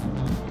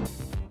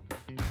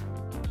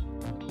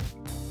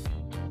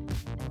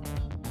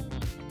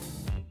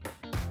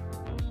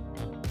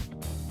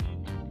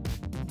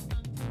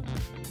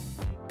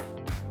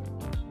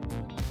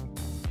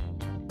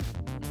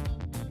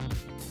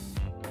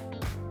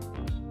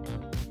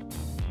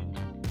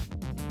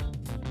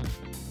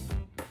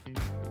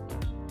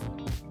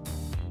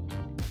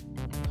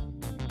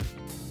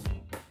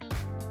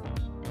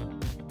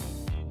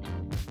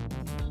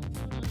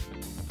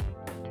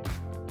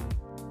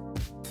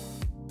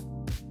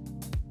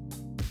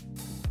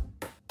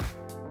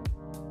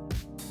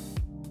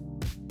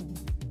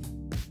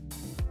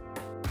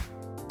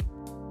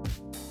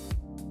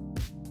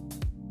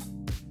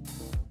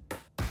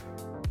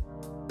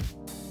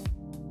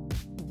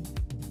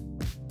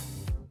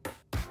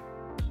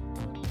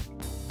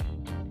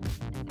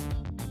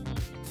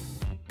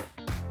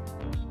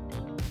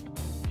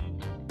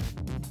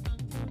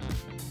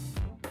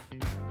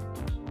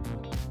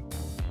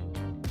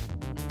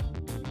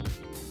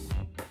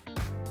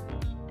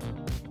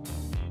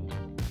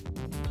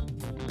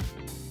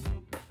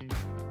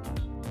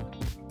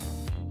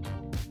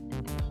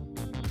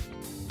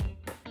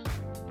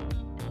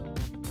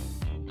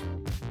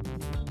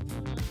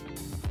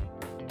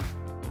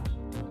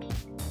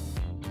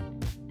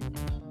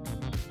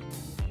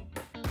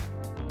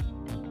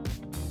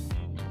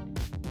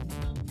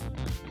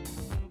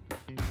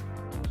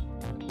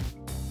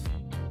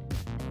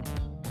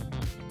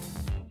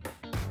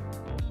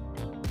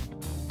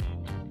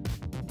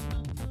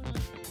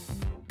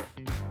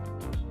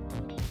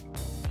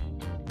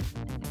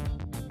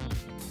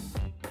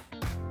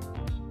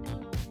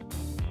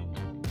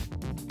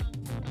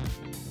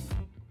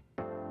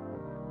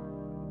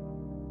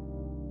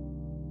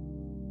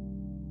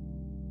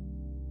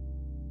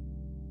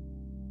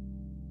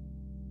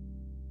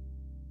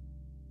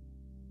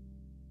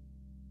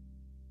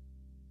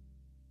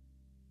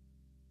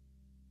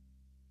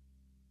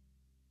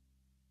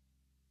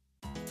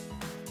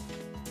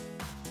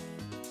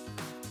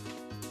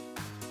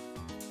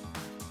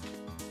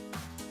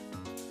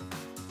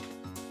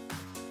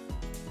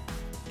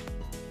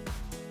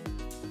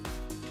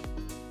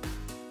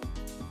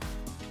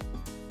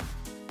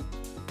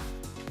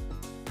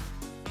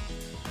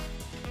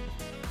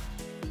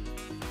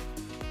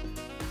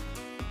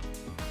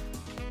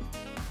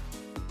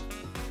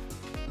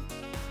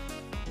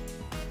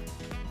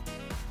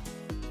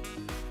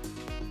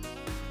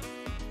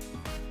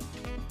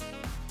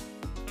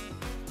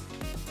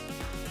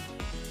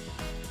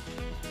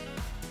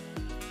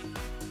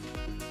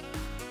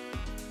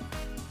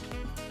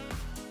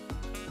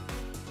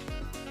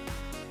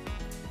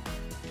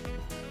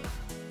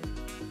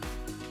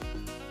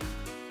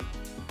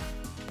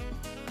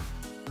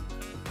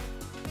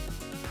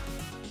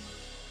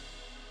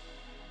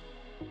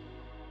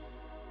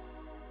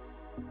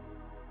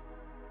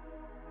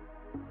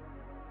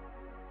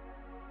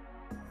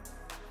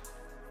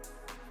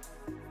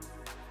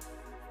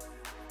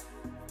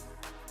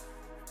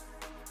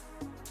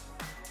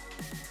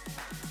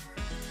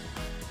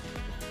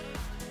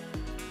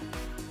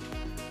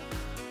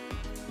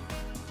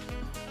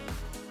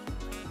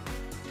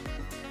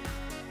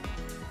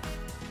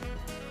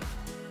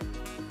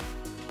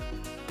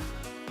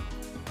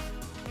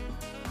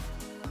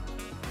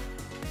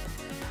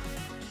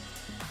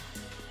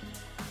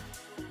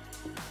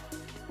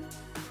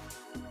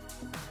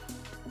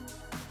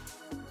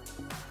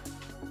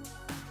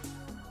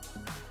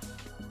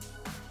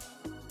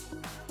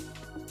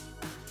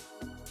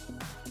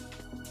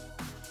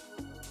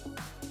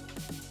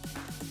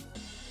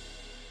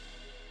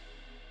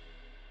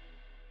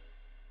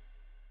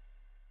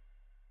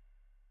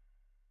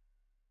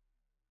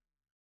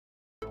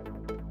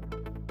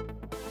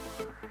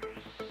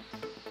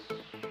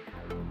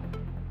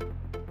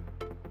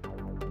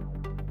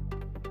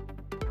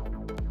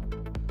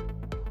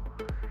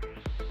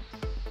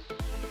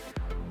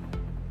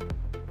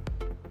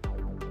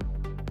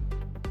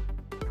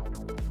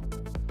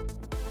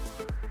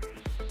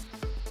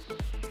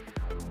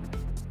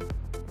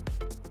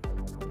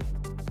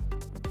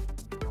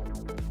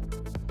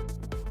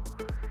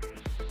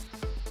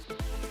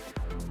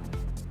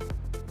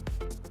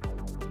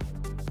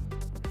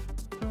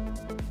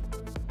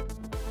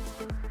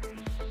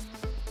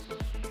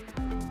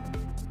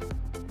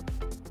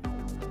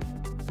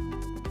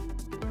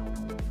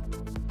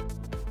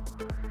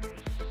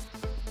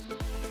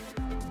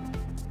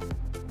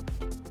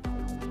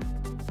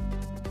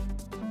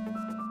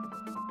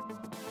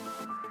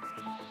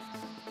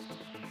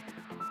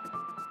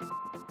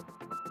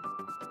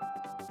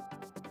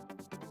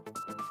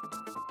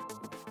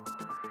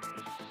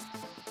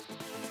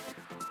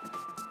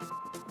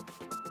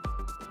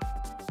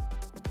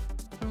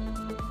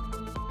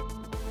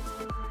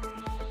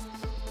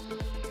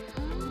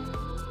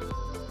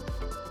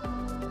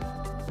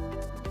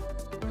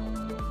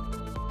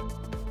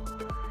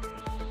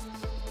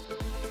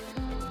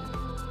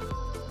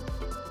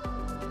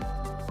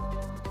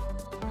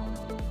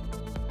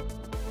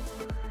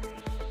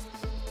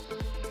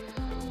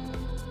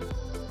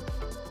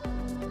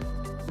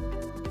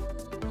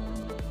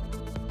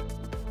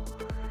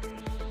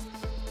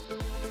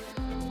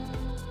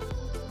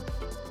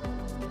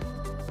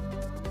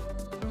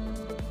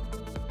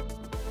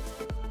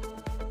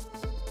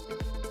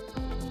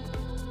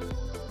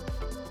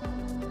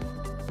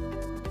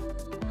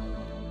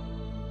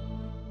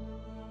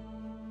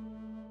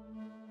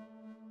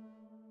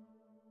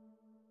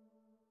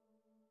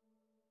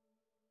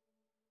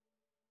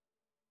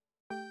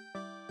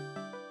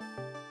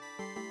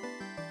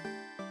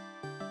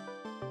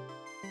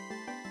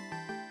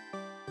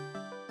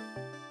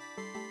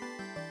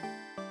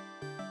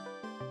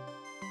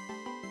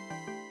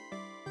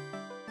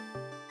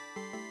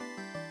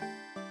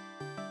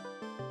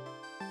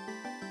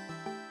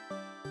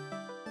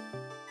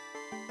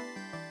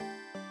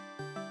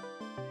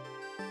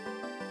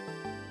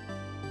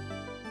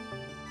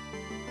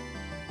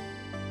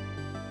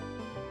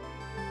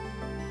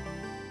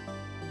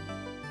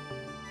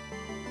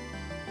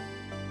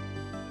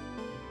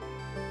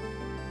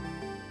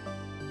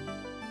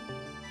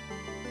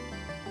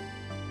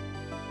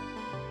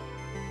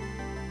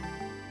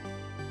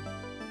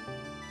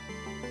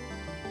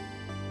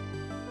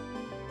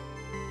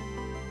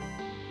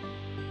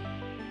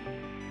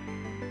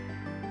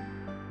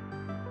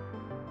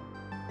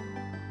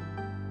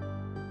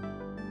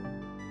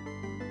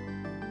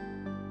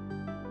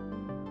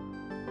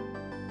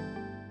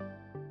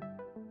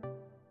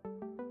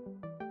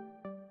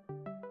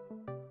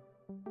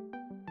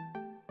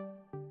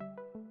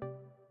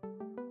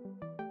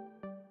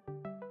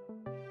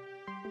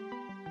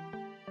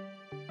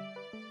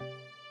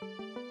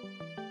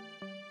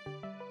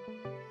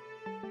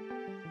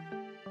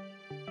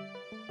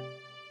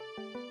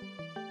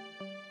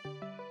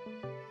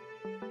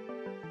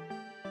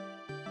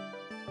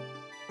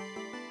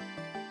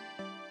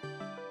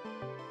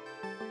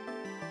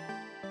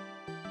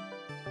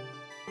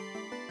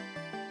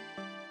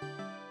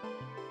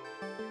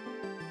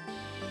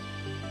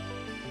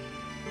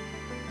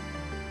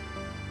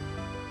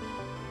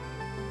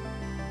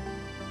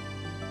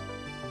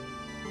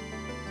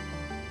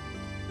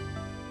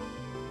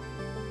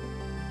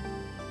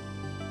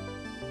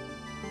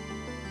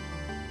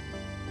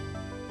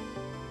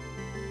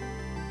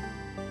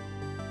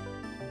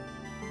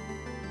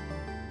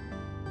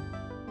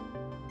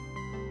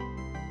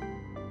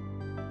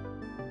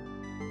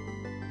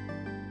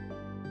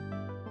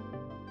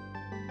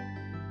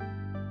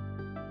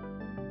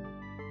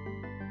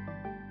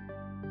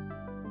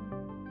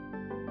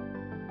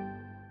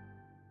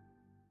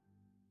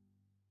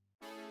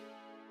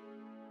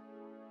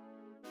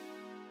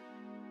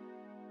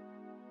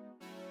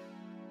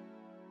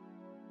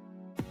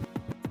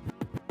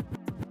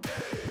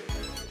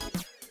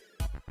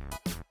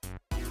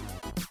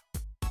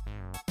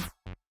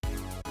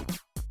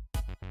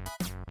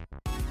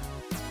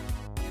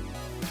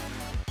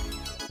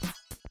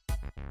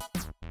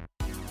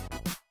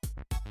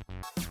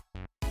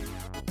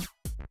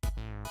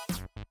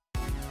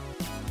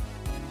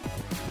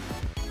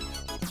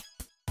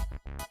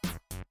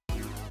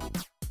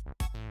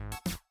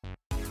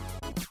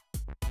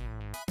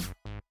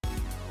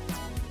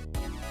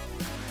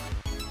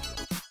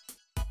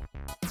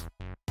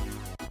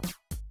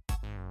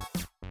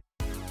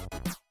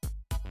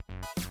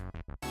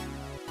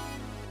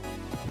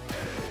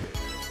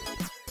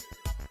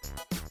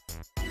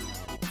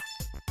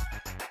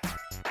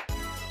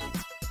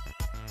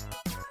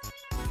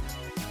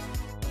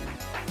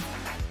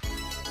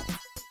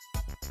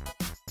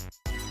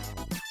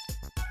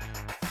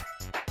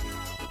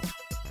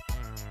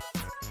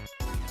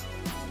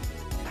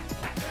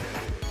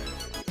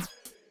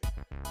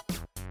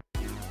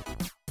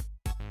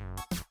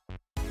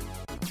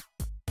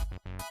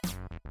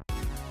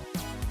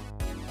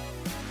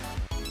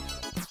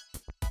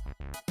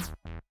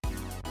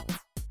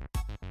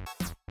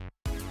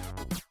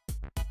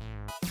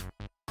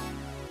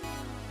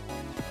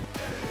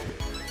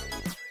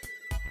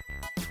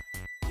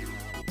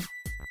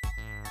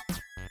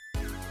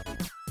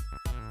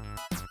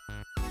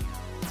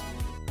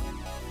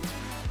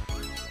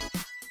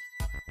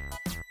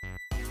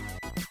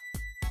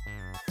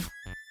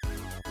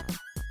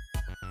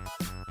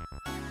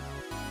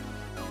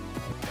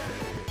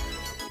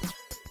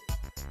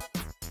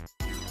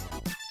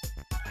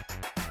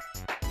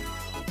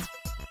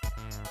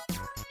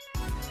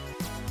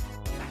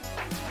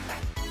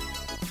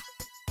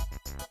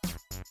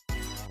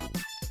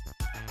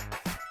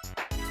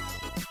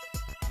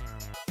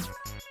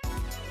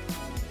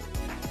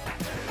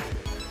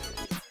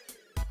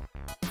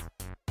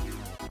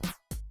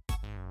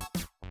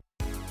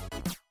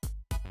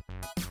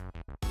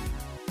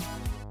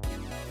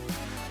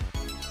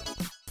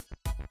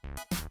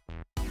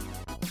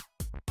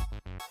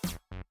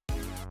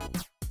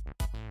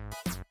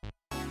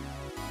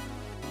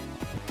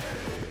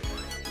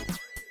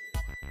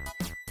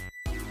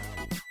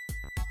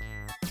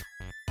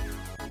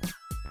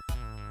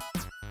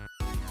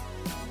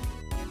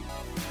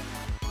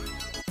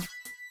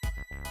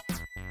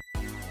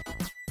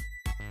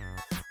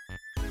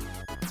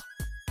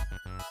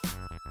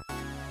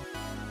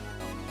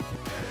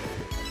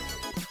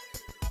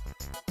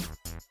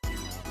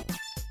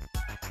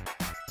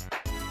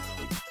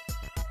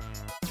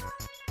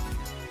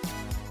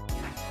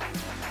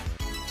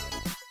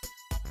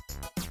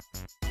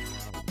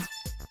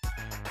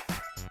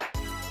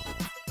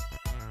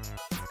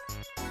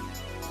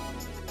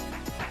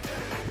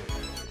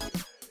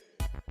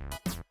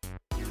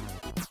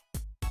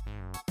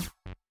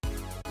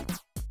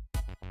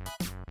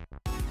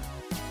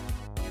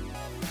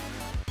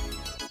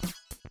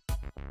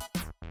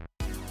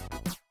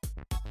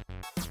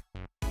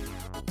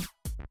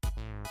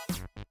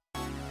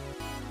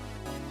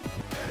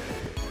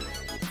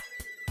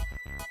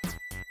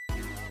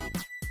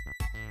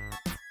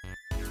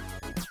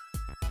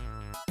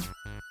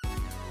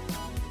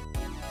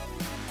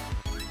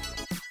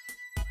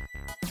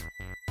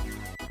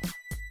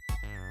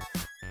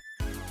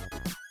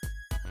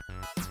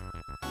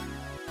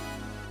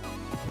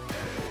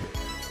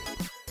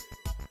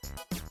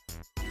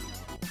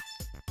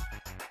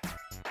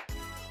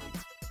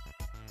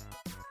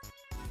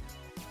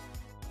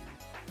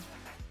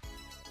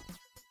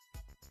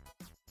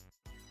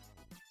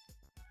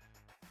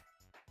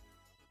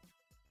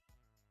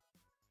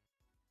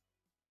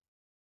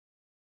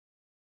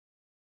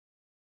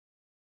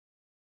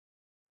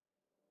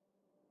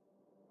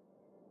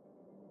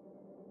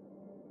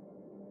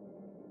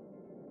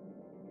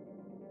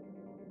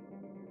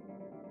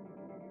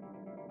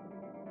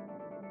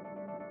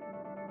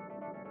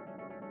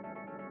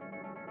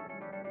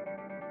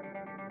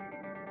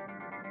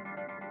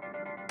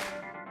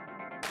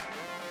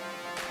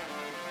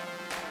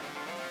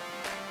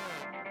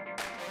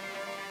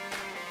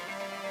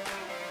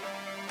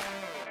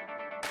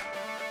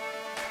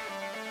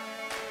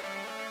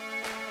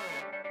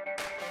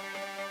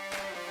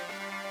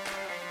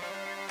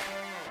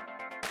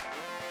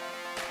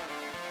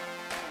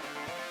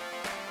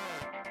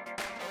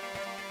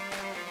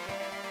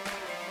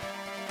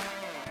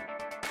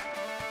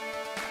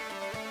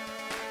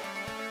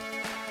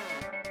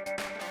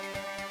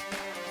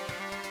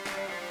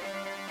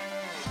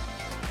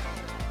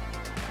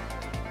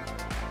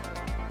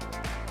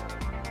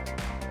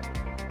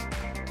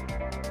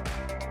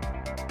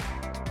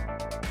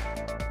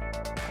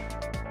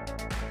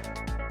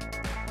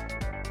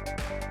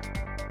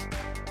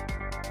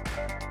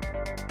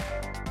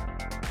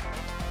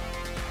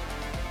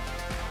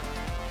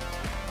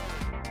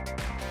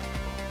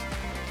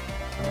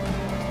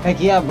 Heck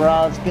yeah,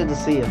 bro. It's good to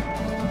see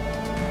you.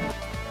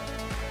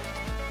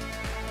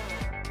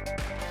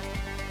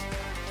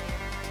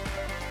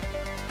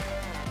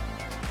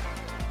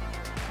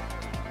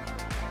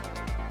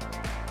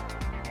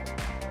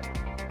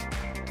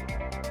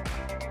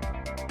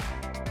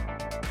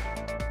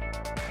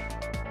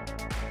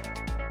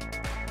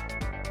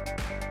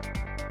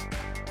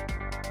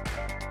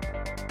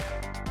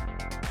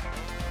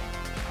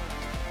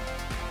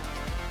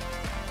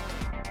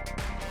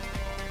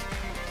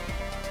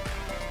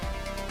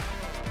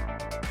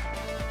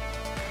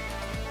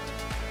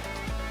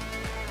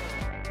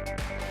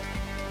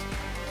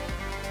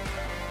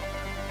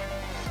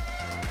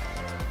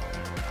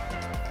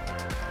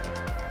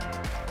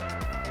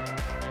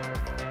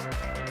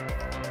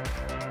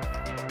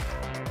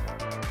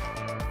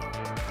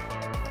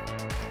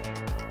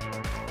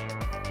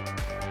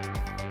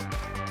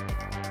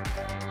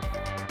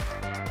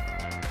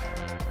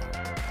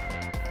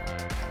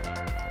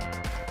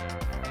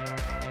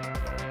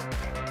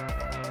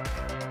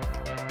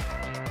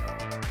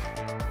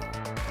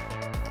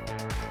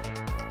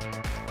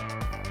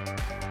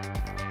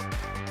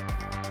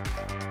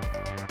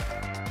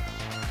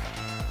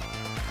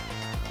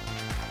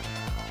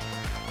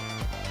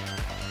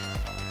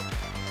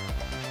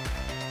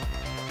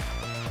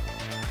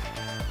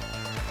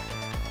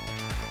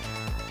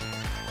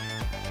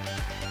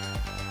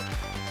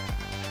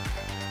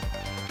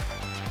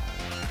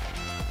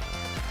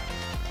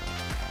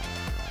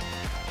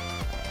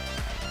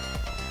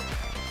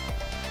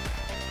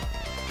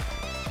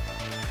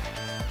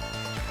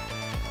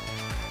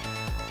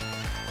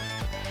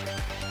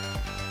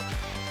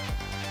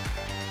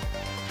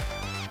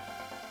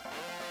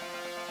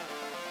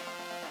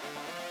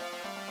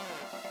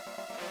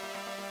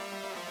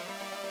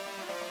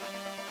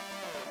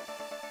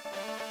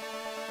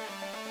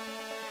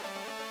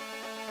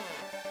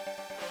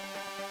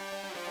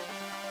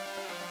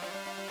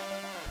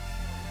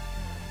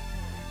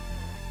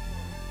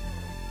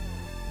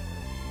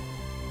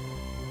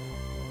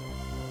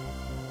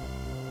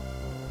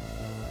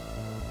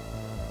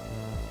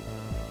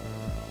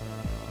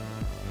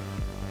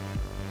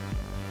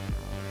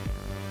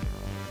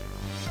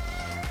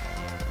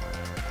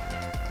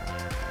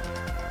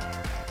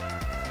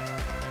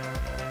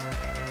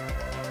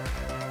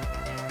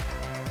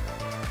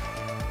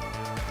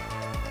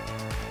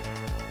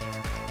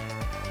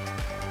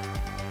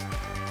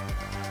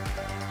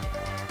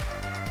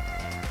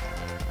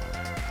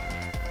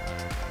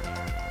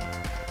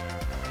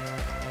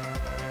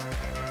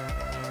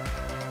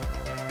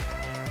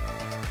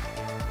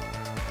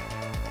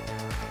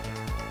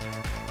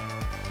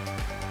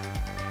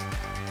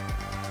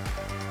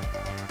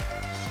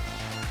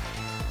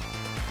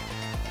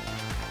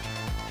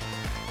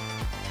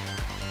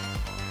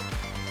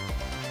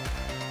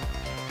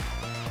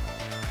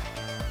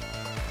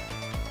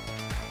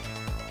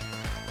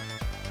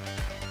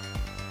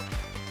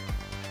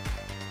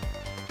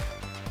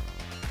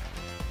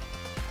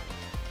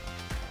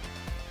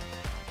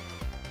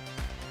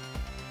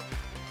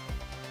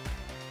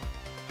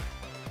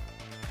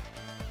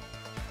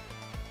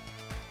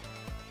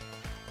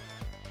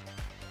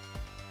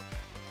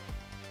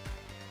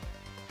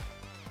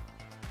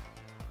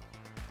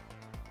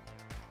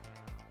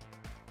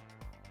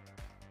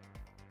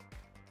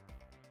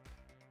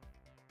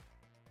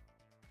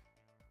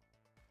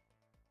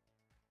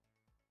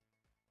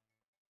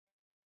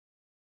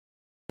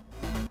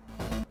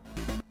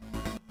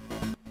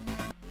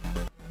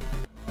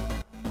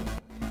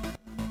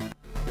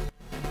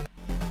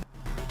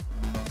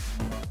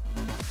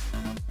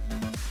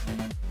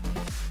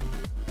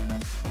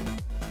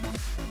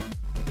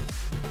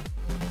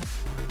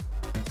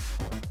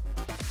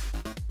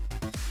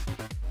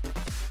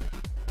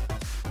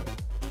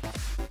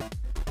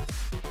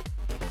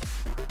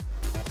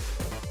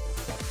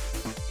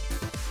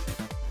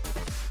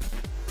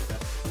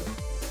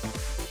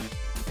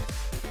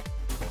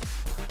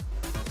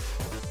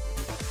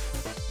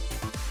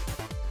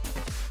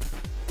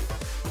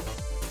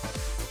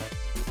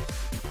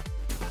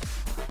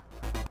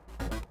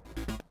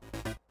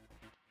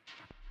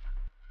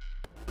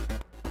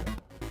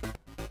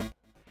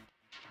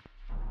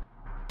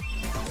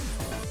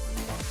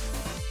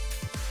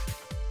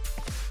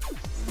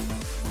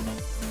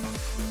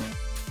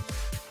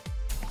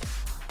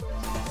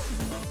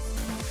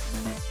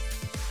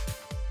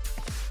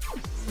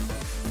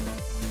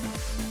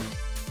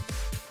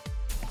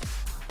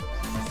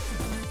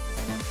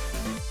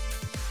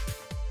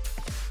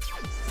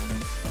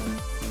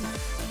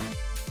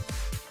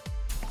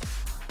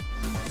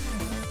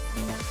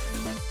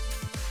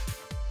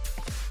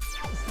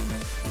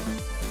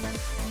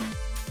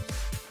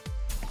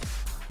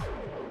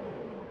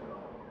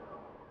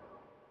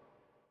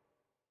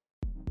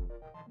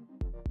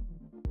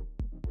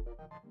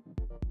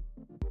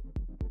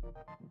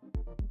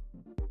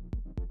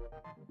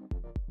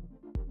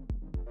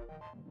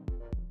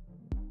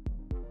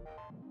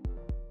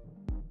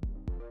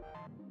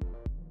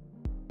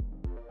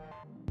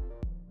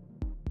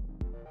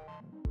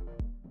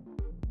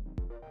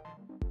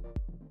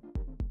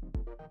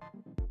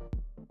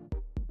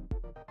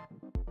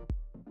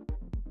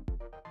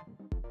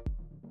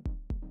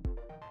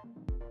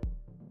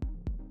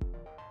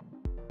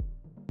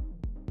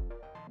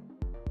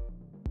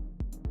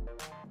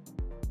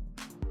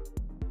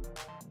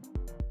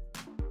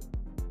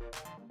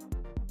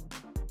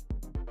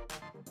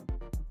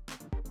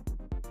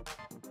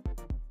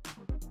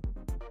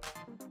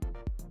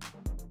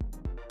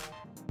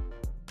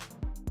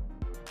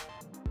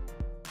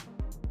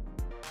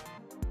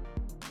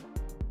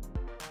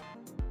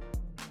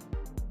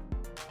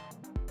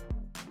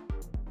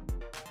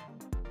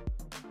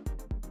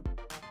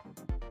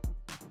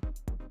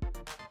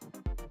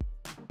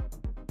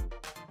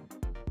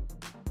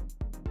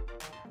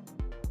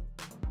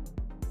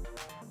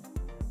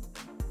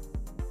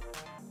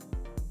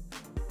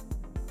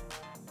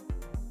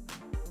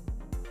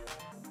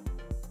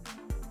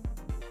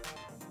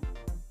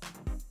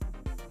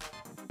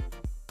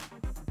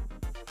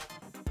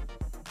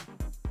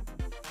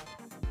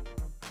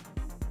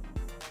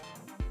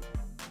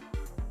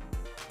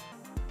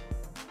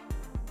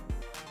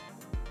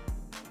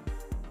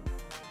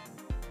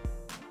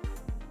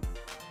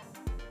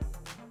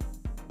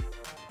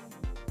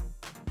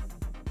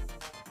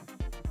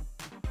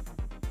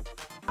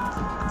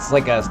 It's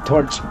like a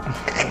torch.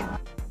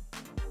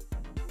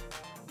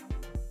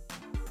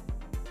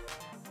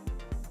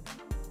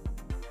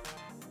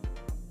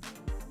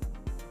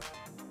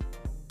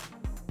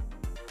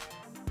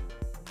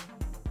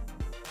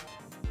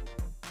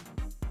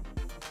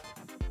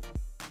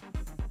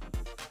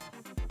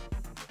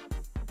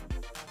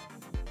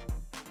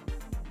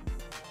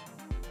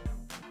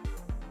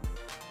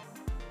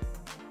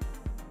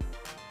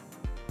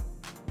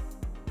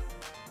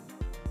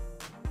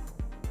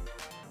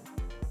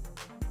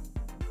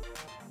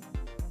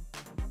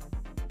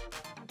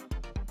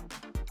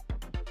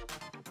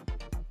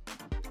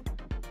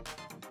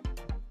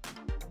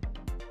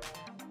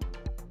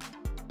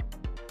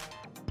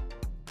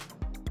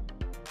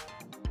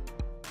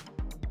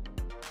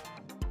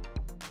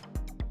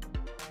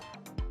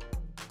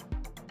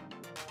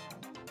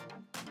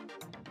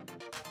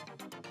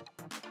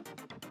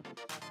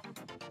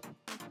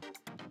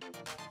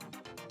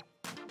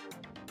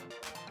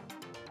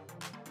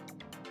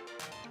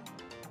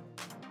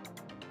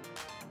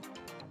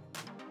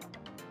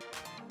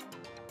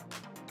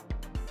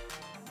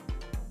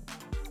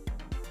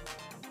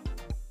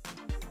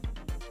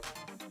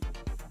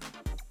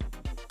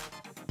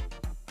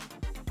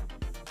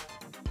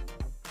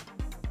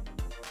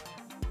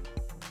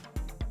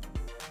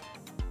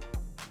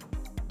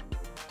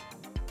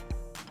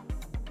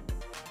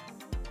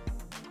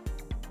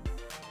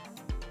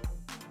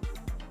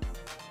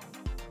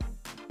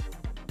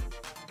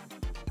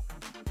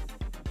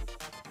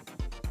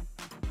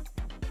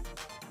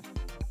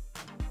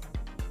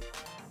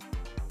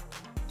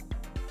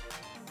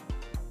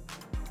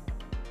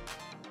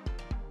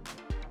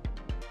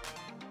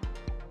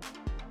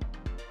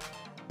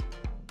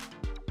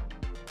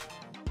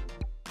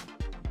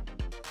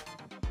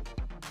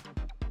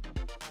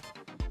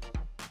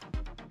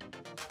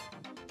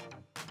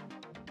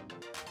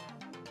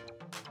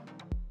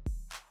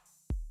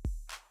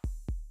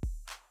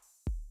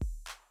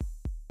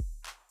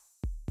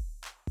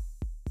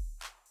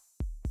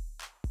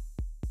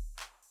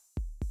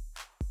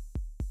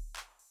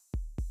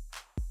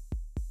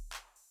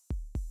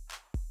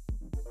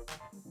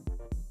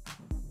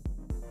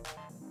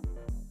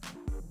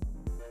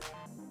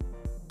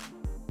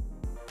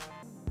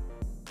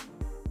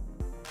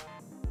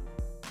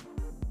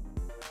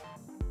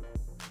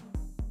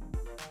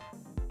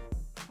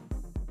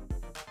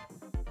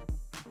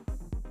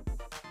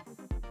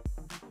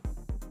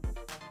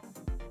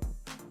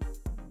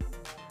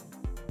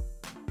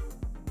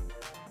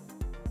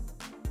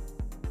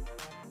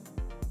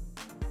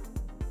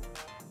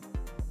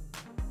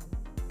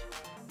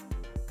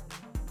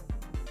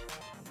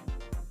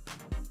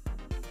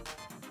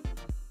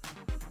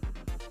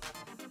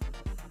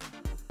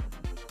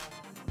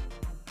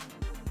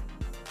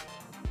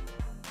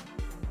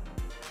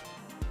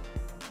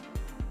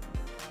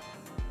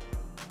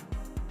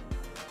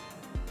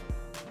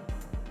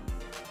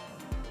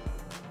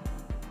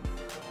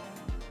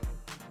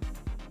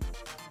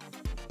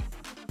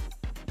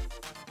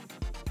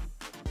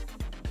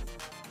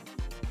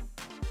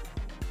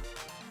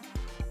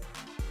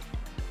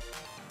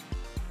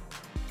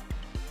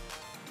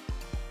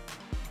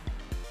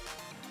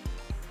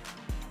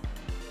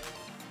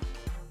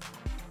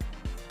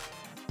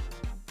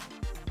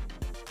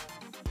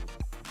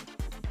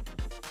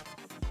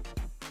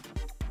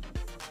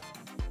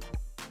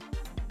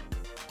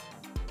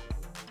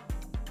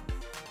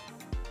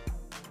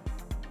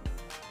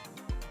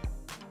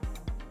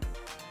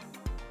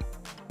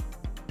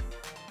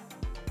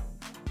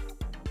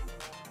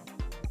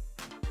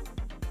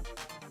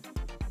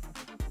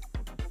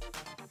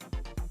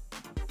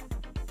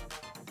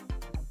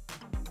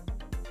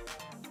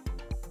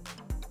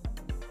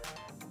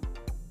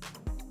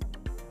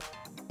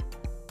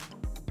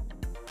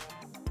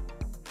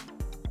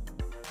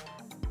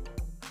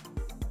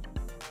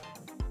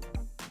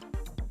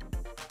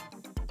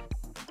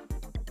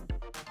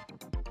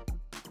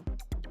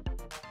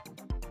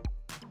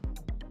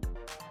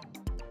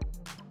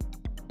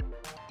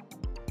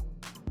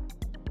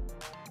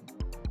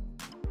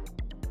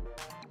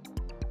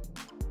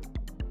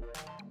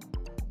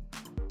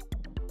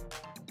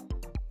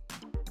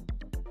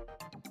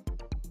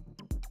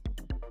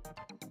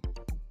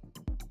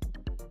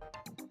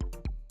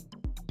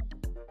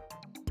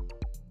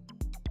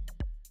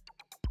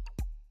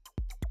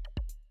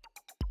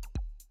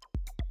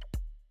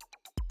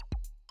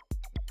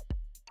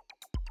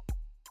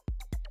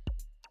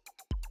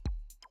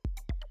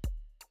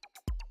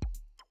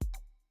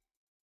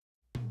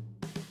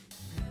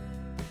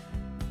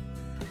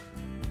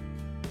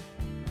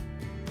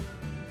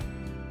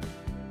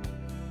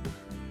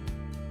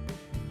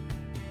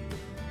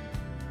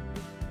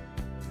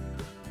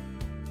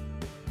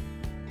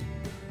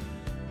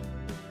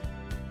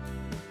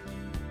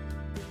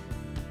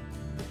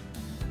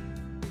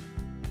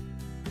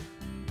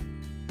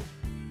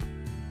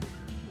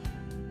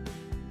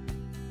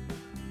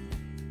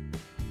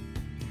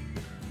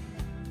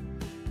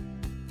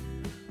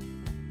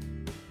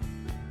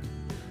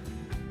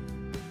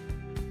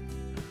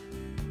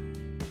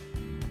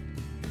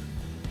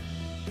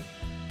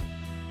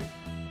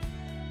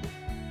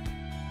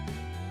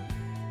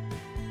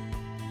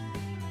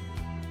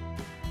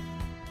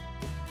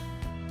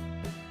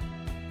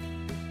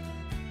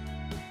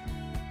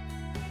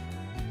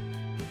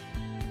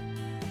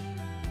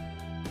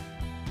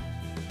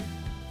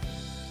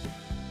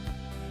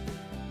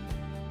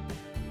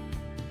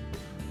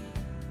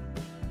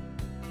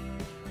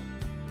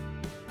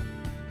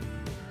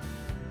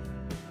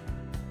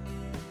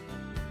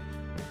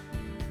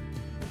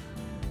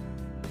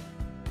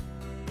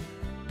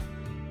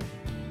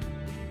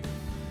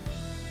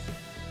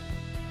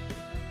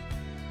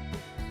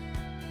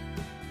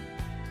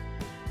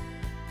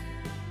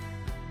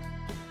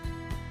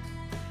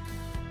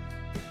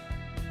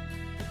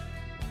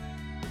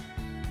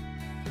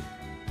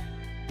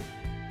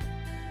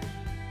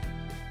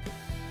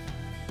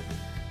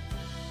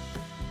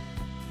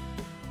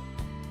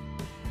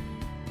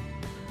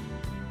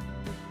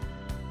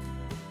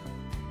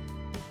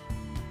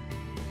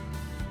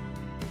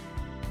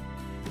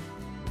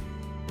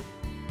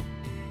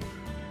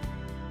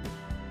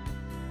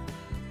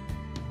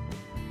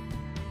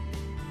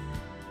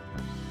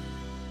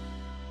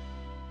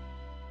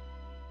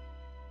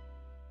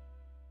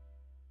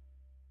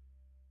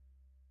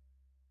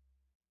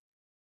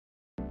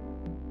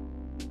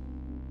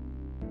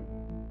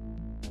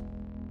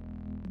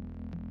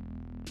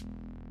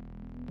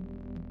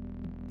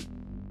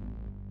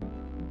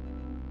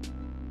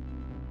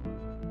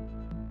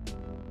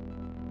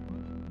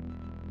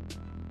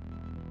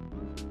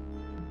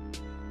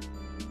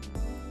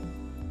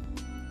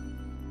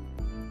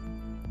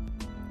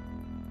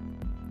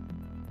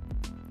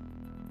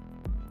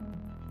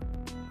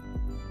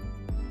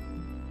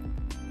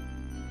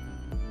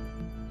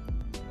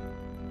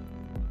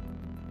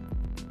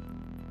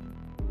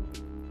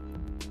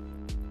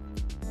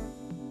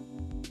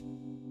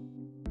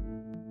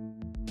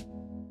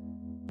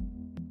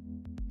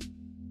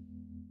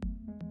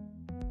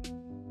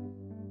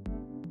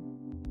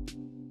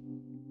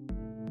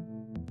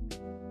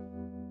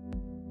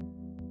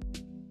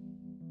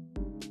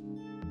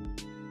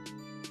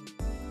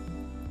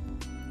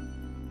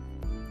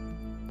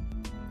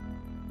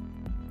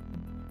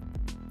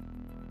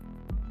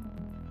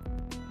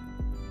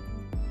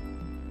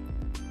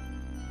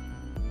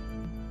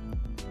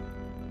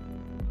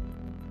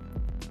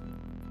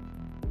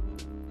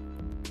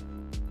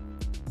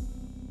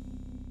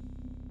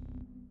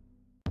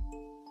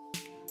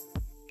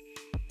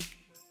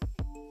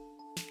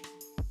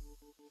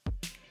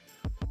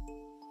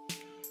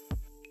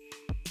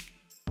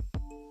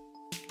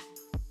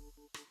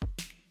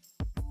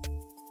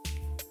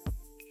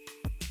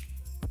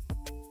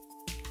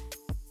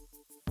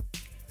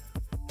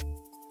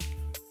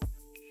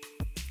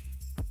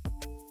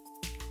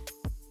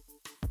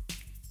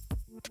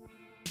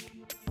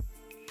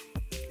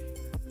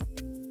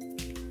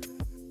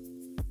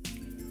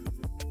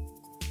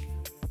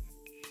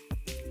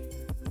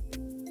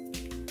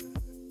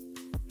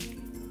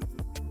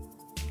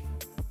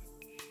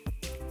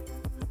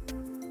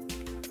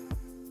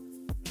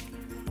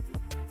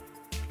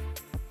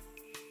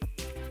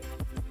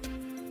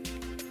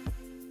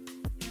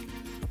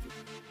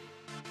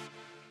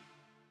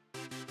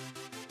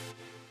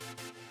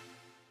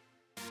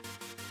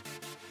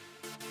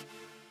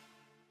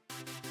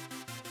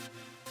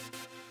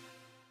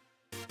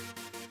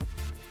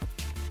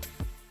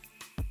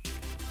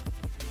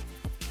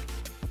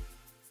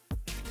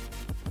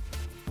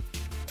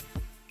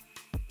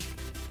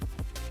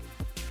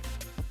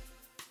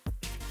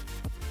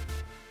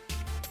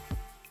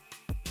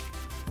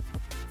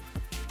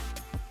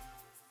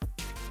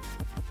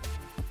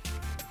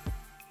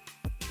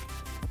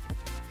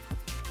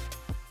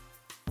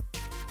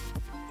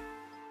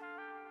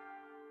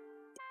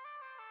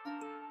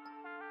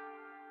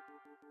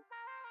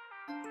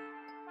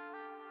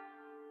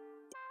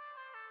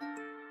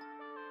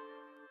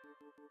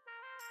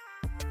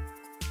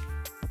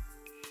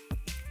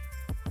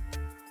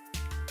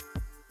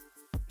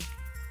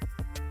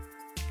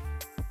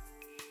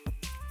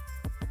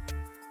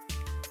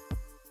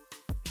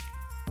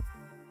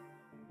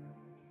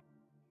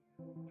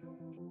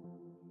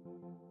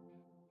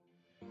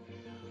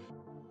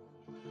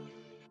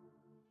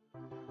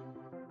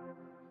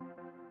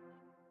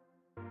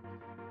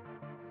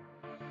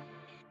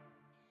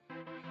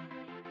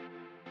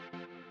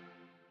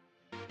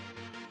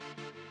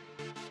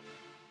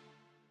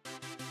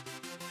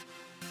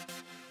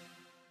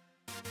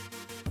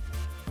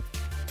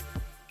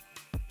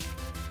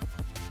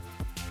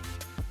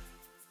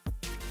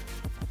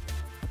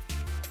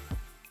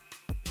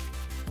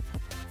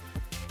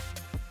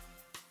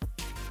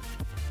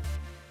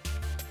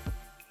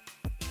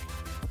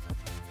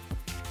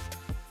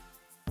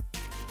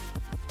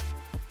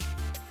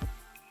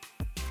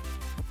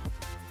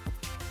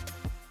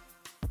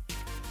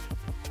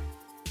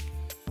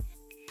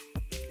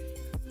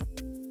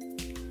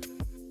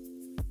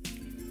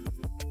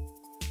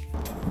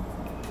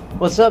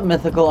 What's up,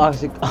 Mythical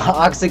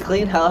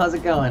OxyClean? How's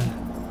it going?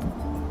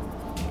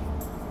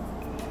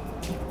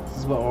 This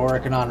is what we're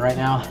working on right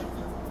now.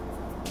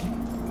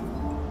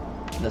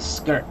 The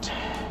skirt.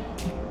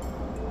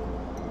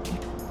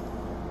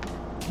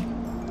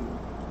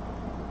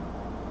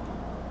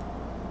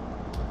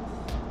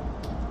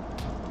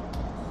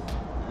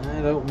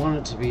 I don't want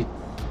it to be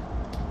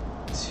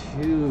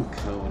too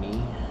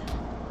coney.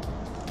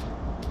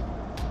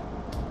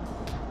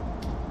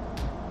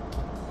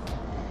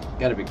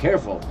 Gotta be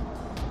careful.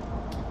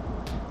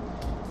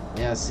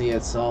 Yeah, see,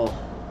 it's kind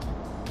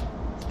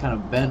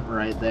of bent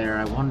right there.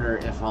 I wonder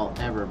if I'll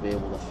ever be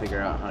able to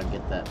figure out how to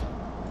get that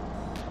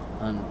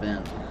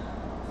unbent.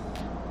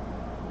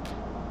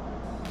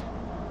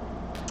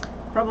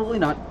 Probably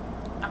not.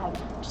 Ow.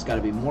 Just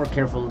gotta be more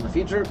careful in the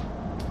future.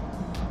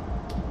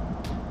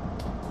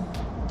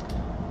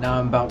 Now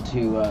I'm about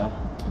to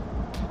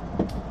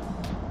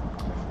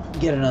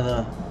get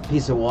another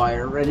piece of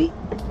wire ready.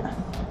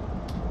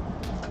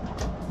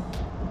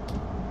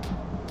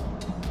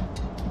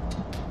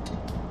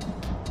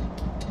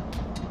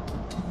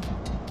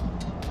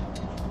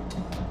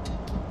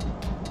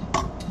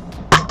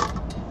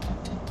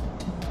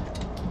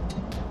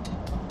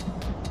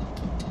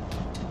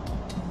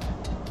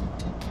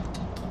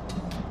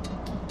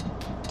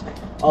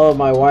 All of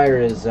my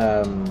wire is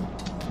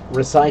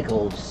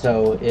recycled,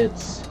 so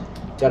it's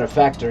got a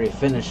factory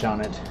finish on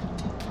it.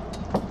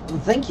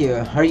 Thank you.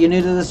 Are you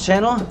new to this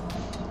channel?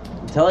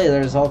 I'll tell you,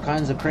 there's all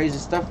kinds of crazy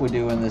stuff we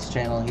do in this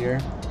channel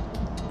here.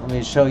 Let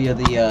me show you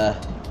the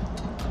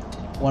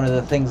one of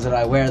the things that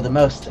I wear the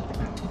most.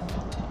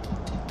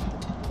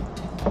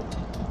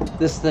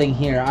 This thing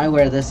here, I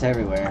wear this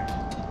everywhere.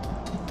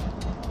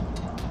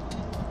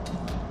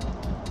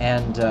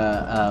 And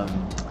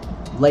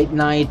late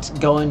night,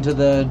 going to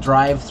the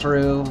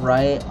drive-thru,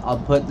 right? I'll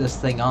put this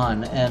thing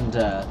on, and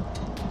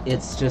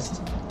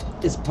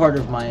it's part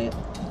of my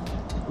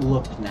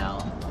look now.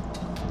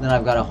 Then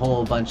I've got a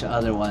whole bunch of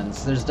other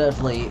ones. There's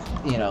definitely,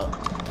 you know...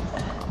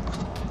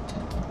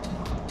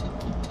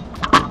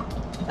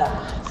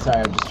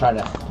 sorry, I'm just trying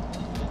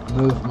to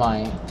move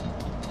my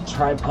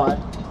tripod.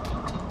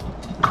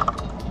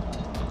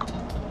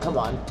 Come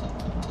on.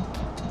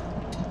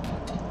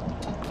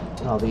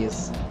 All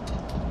these...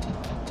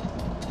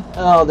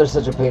 Oh, they're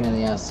such a pain in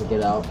the ass to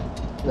get out.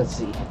 Let's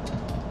see.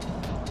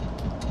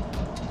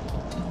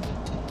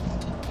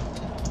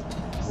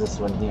 Is this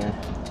one here?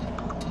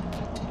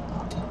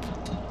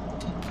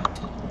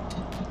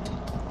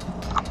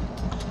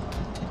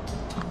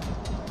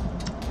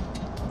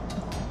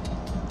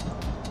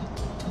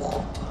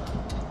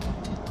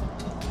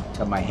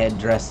 Got my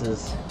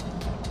headdresses.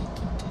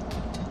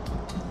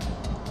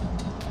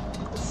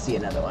 Let's see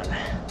another one.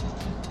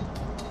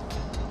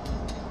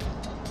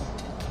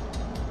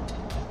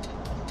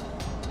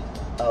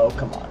 Oh,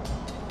 come on.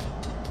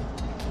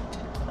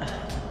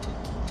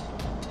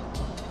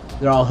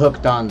 They're all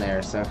hooked on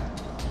there, so...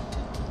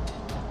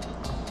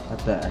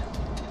 But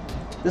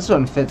this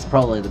one fits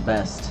probably the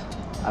best,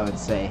 I would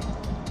say.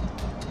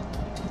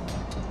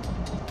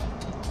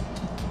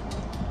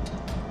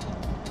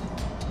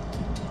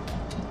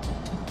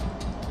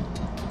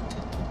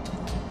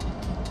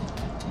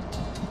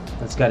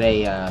 It's got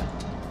a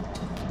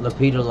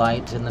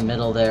lepidolite in the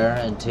middle there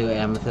and 2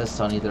 amethysts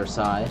on either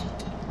side.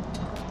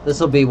 This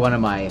will be one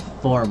of my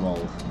formal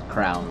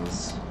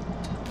crowns,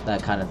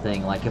 that kind of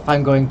thing. Like if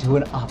I'm going to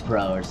an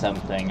opera or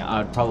something, I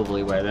would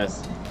probably wear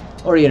this.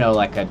 Or, you know,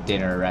 like a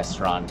dinner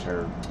restaurant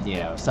or, you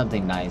know,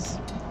 something nice.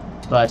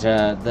 But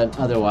then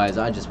otherwise,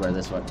 I just wear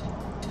this one.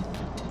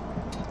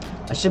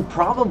 I should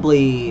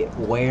probably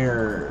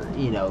wear,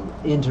 you know,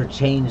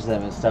 interchange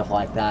them and stuff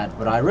like that,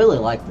 but I really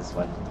like this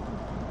one.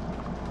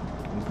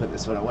 Let me put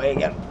this one away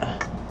again.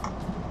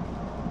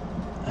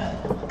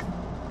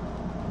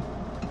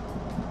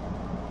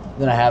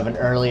 Then I have an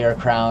earlier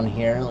crown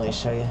here. Let me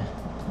show you.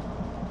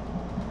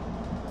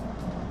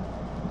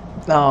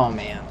 Oh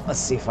man, let's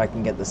see if I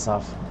can get this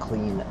off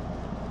clean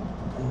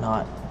and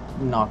not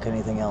knock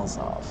anything else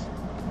off.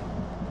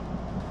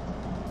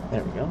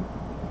 There we go.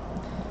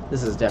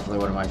 This is definitely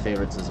one of my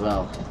favorites as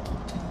well.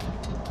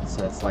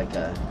 So it's like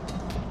a...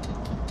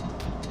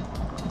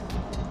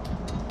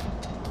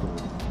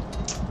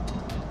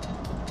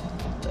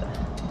 the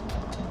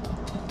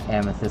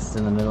amethyst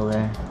in the middle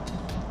there.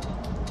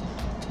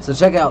 So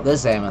check out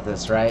this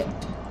amethyst, right?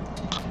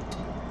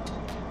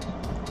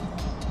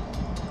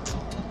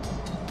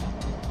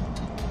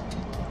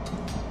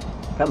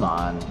 Come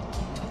on.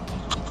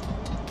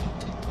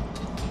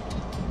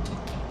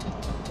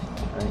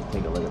 Alright,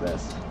 take a look at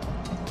this.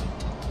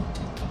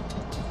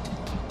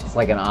 It's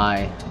like an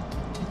eye.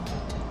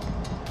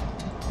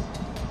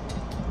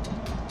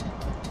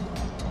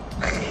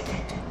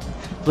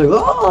 It's like,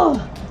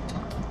 oh!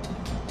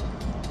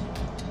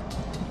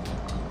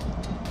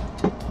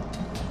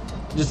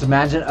 Just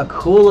imagine a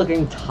cool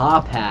looking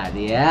top hat.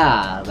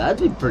 Yeah,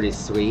 that'd be pretty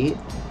sweet.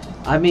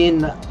 I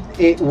mean,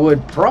 it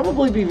would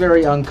probably be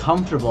very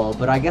uncomfortable,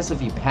 but I guess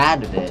if you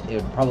padded it, it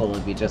would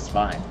probably be just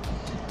fine.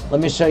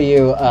 Let me show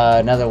you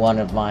another one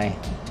of my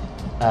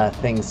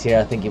things here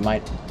I think you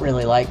might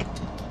really like.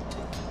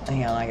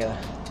 Hang on, I gotta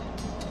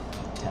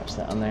attach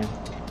that on there.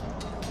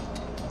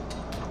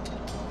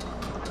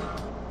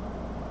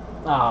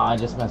 Oh, I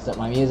just messed up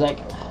my music.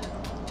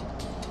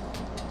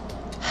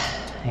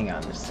 Hang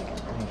on just a second.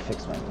 Let me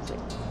fix my music.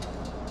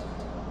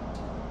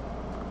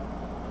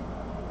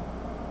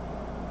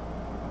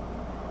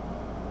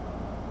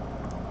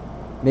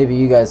 Maybe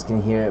you guys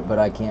can hear it, but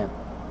I can't.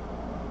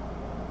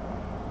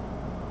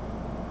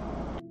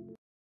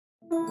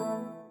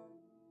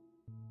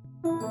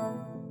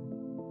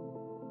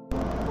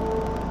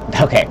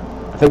 Okay,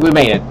 I think we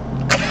made it.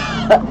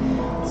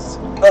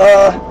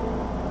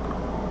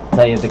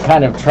 Tell you, the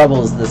kind of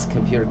troubles this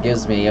computer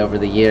gives me over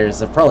the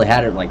years, I've probably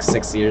had it like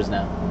 6 years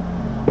now.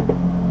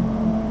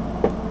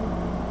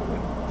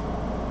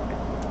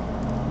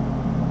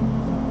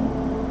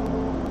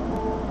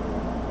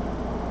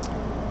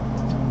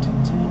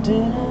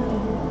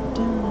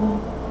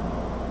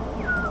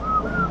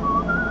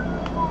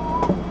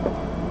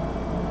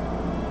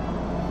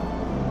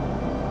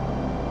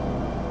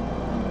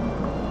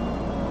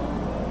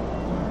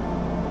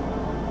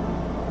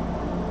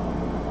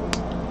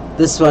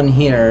 This one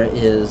here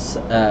is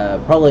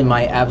probably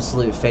my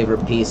absolute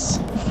favorite piece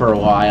for a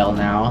while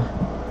now,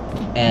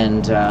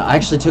 and I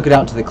actually took it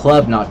out to the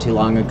club not too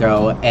long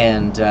ago,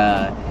 and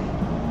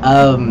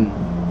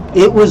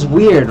it was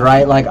weird,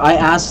 right? Like, I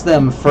asked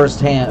them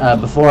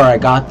firsthand before I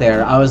got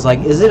there. I was like,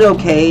 "Is it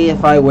okay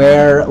if I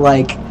wear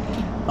like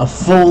a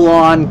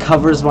full-on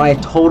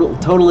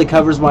totally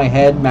covers my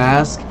head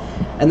mask?"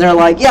 And they're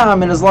like, "Yeah, I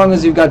mean, as long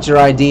as you've got your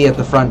ID at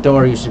the front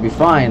door, you should be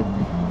fine."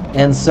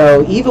 And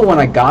so even when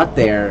I got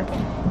there,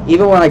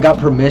 even when I got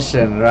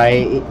permission,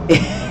 right,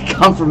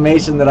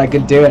 confirmation that I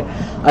could do it,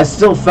 I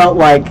still felt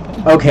like,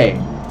 okay,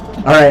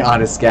 all right,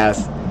 Honest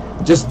Gas,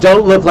 just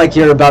don't look like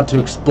you're about to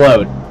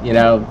explode, you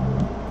know,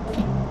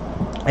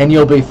 and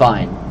you'll be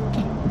fine.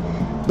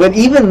 But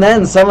even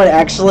then, someone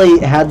actually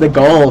had the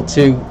goal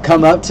to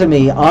come up to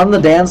me on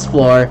the dance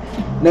floor.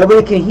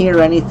 Nobody can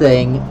hear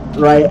anything,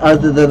 right,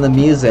 other than the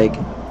music.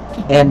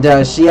 And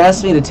she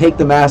asked me to take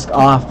the mask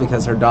off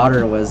because her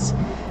daughter was,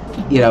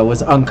 you know,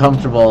 was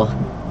uncomfortable.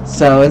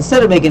 So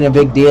instead of making a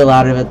big deal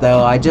out of it,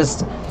 though, I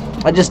just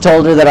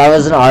told her that I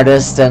was an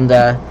artist and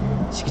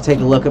she could take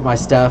a look at my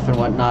stuff and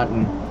whatnot.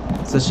 And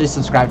so she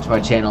subscribed to my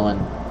channel,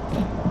 and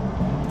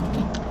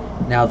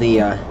now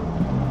they I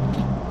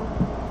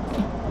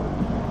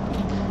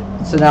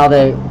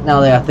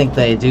think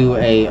they do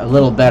a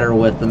little better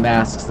with the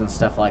masks and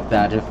stuff like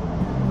that. If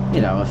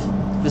you know, if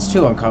it's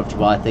too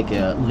uncomfortable, I think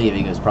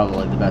leaving is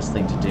probably the best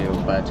thing to do.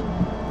 But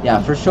yeah,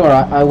 for sure,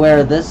 I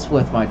wear this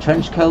with my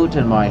trench coat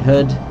and my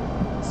hood,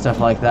 stuff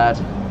like that.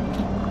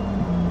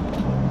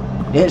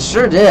 It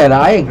sure did.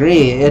 I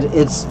agree.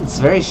 It's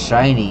very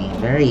shiny,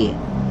 very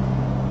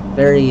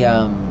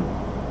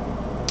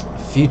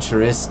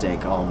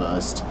futuristic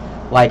almost.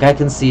 Like, I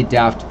can see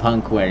Daft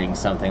Punk wearing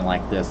something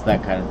like this,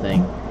 that kind of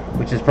thing,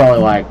 which is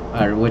probably why,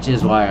 which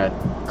is why I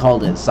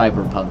called it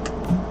cyberpunk.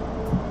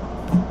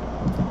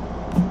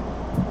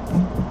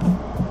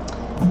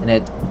 And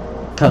it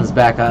comes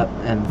back up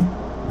and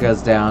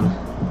goes down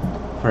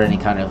for any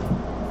kind of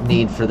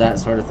need for that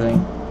sort of thing.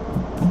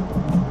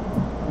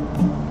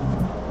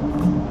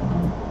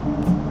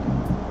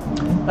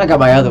 I got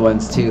my other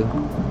ones too.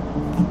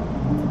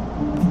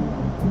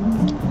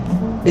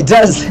 It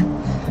does.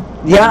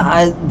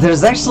 Yeah,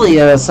 there's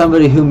actually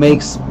somebody who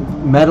makes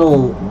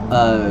metal,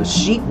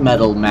 sheet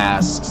metal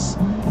masks,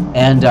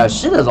 and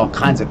she does all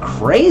kinds of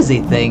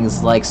crazy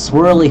things like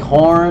swirly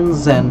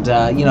horns and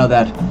you know,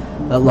 that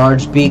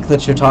large beak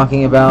that you're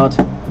talking about.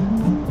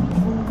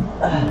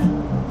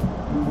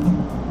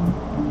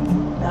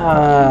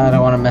 I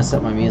don't want to mess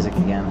up my music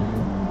again.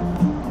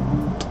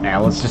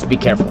 Now let's just be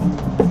careful.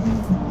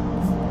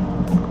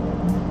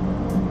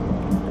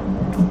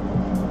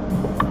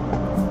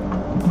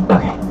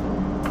 Okay.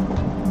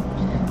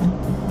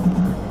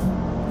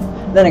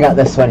 Then I got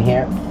this one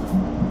here,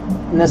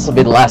 and this will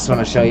be the last one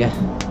I'll show you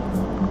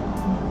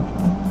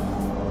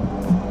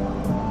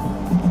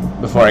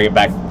before I get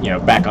back, you know,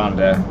 back on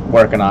to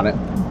working on it.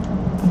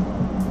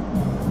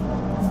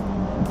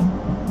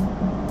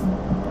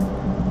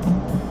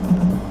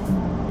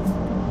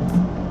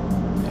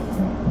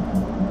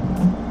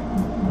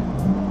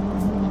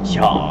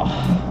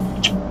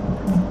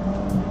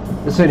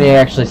 This one you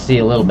actually see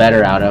a little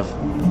better out of.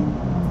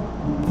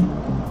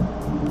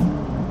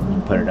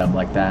 Put it up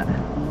like that.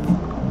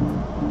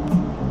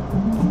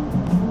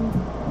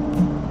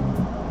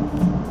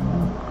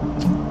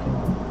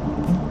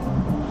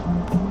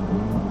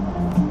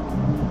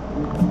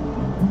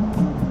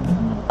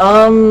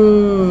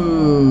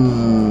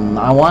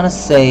 I want to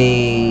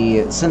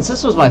say, since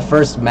this was my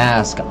first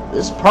mask,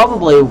 this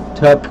probably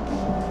took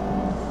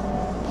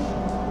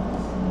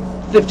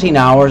 15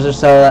 hours or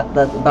so,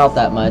 about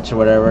that much or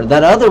whatever.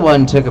 That other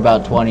one took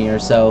about 20 or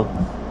so,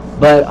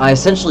 but I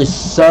essentially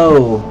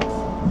sew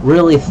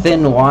really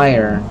thin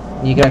wire.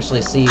 You can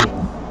actually see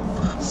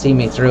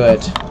me through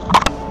it,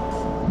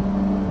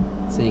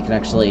 so you can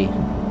actually,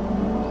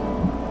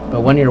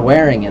 but when you're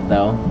wearing it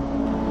though,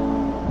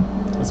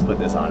 Let's put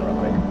this on real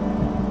quick.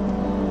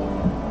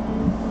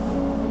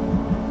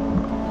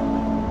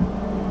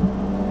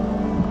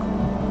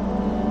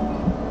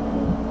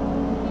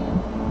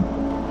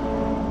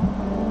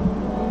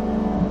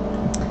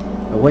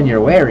 But when you're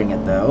wearing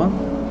it though,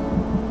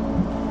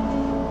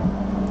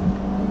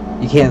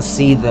 you can't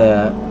see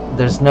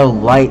there's no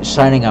light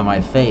shining on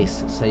my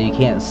face, so you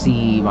can't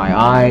see my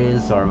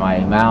eyes or my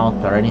mouth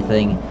or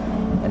anything,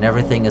 and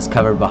everything is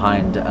covered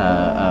behind,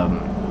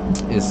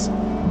 is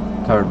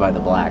covered by the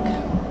black.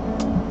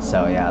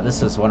 So yeah,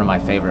 this is one of my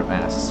favorite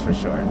masks for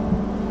sure.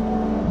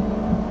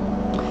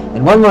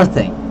 And one more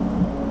thing.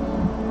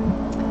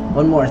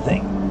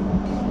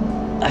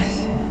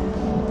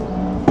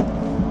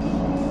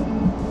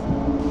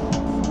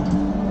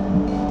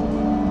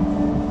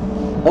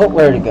 Oh,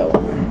 where'd it go?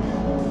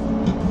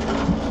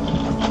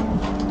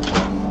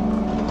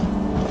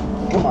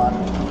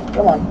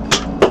 Come on.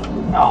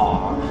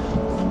 Oh.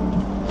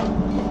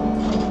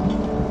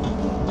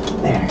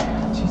 There.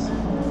 Jeez.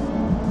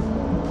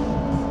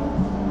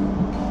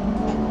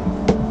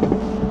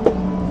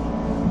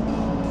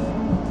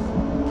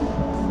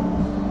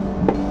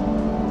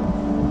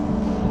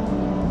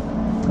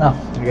 Oh,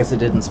 I guess it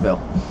didn't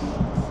spill.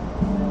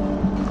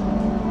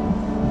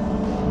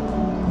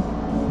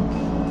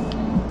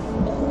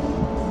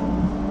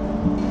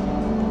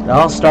 It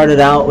all started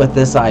out with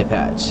this eye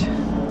patch.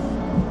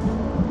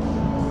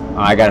 Oh,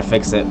 I gotta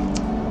fix it.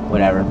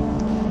 Whatever.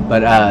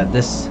 But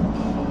this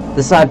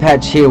eye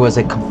patch here was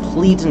a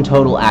complete and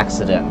total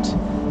accident,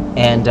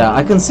 and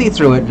I can see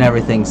through it and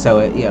everything. So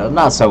it,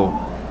 not so.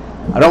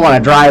 I don't want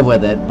to drive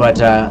with it, but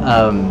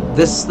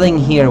this thing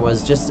here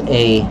was just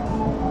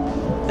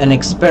an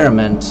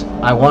experiment.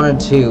 I wanted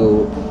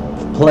to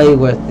play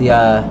with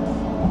the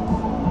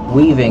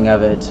weaving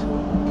of it.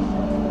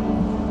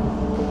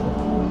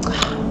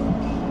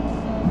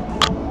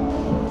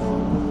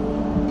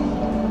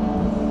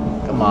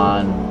 Come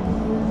on.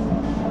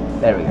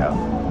 There we go.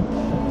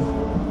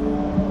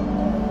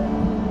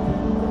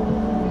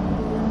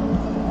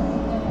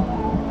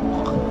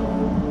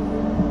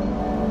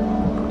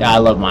 Yeah, I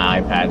love my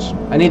eye patch.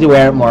 I need to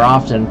wear it more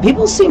often.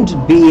 People seem to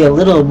be a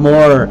little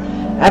more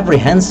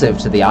apprehensive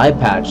to the eye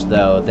patch,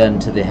 though, than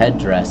to the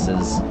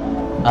headdresses.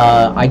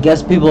 I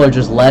guess people are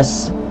just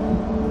less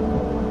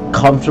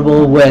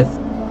comfortable with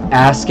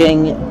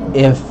asking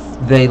if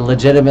they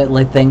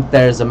legitimately think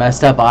there's a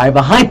messed up eye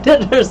behind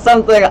it or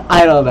something.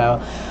 I don't know.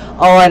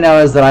 All I know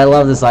is that I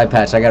love this eye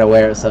patch. I gotta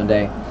wear it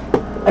someday.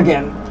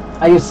 Again,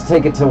 I used to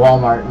take it to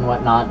Walmart and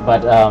whatnot,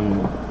 but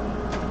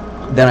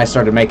then I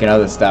started making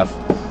other stuff.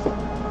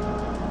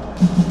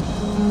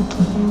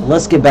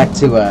 Let's get back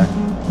to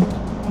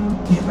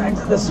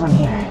this one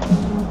here.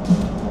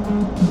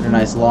 A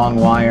nice long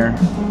wire.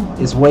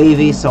 It's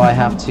wavy, so I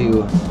have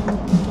to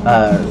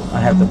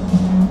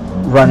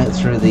run it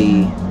through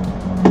the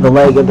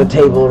leg of the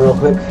table real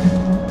quick.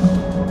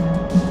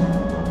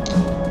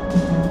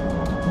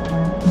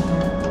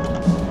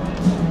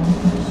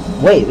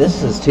 Wait,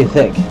 this is too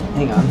thick.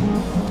 Hang on.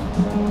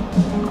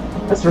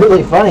 That's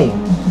really funny.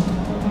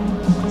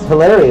 It's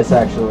hilarious,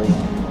 actually.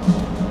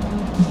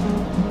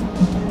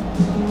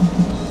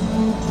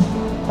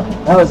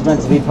 That was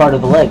meant to be part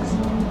of the legs.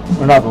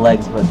 Or not the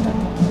legs, but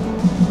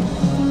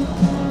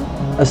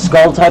a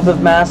skull type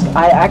of mask.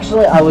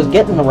 I was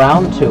getting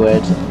around to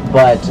it,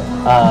 but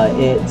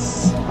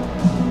it's,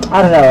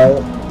 I don't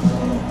know,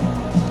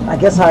 I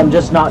guess I'm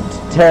just not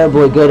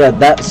terribly good at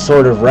that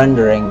sort of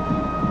rendering,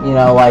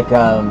 like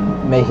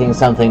making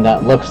something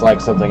that looks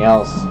like something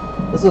else.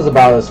 This is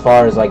about as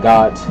far as I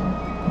got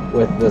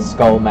with the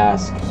skull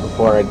mask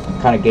before I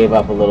kind of gave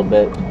up a little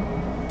bit.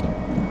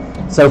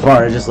 So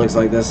far it just looks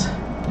like this.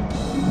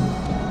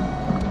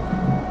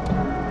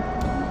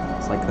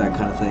 That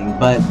kind of thing,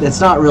 but it's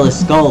not really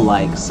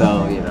skull-like,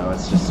 so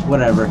it's just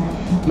whatever.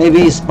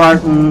 Maybe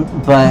Spartan,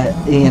 but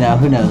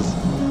who knows.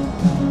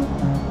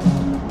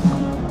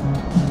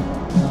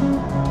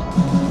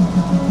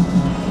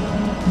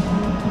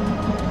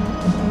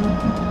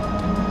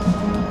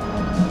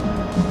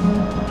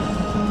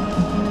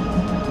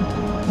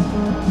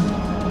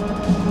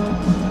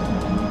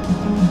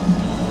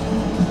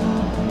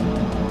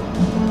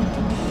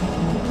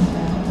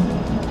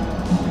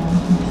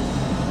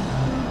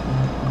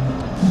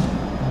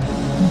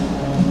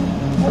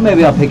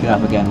 Maybe I'll pick it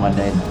up again one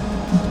day.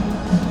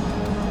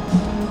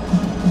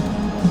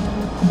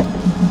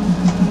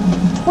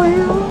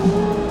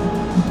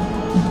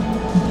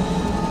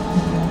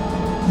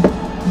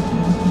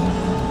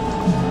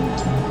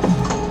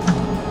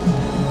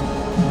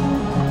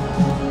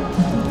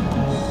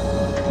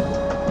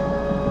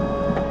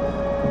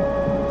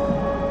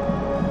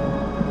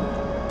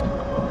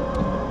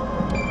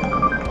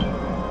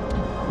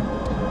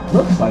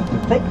 Looks like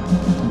they're thick.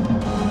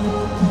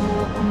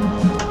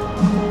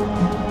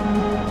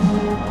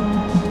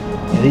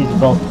 These are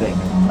both thick.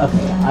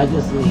 Okay, I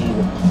just need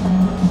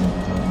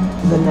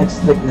the next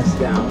thickness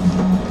down.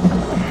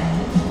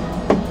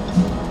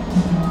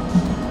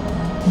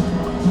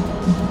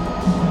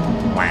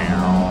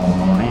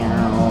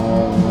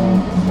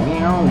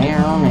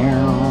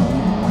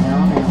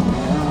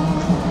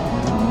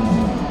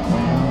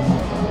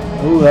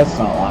 that's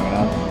not long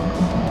enough.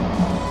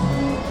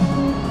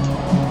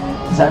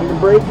 Time to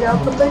break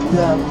out the big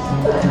guns.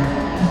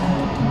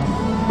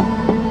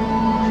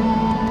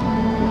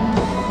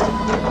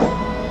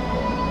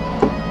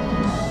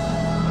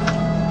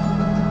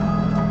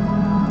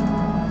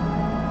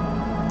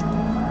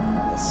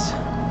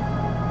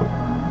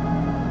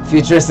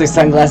 Futuristic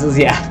sunglasses,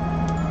 yeah.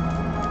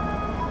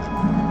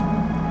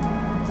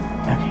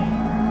 Okay.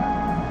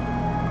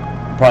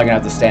 I'm probably gonna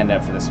have to stand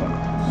up for this one.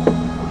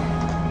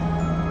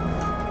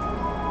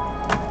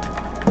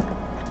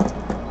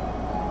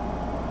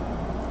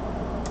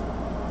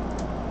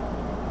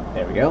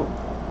 There we go.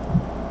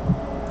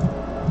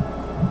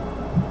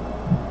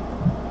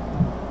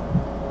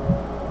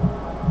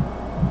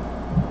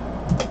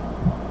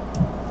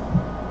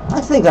 I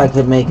think I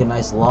could make a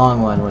nice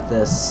long one with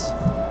this.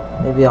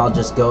 Maybe I'll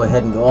just go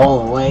ahead and go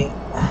all the way.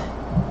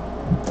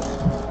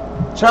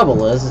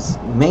 Trouble is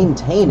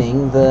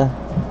maintaining the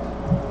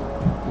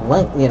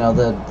length, you know,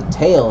 the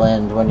tail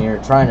end when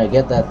you're trying to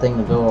get that thing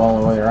to go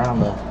all the way around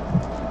the,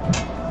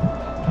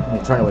 when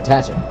you're trying to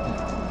attach it.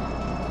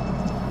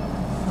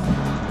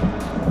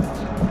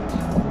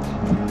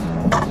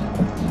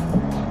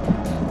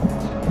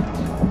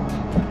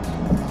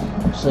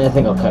 Actually, I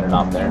think I'll cut it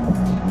off there.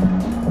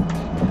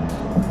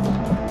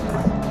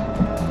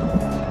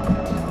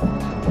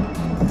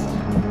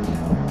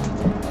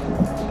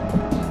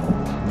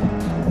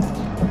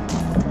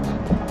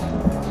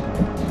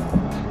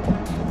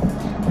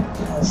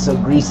 So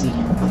greasy,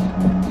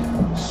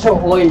 so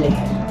oily.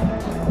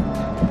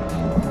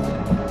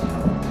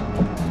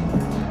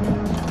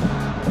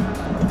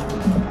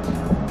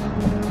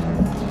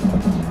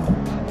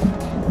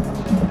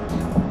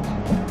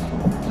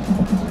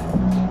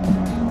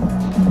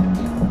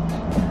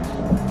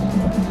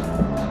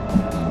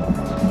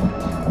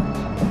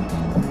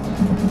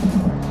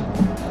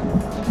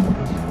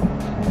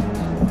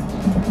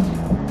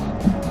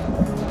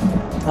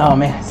 Oh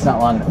man, it's not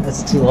long enough.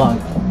 It's too long.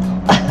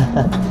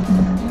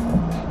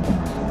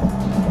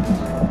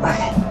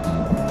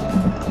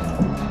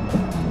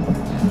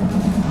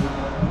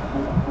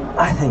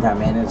 I think I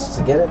managed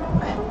to get it.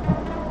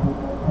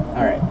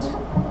 All right.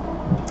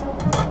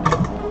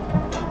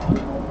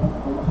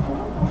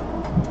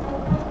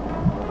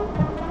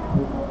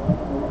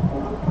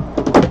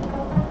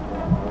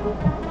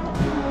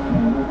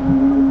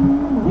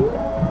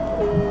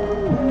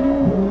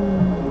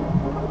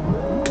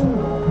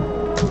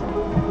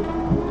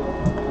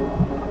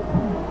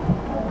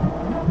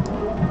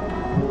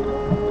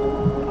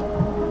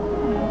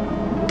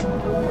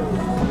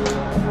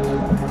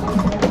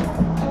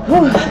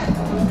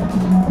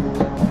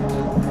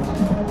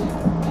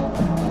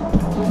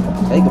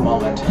 Take a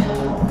moment.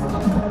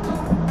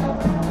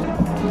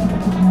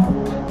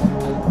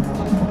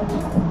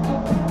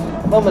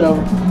 Moment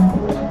over.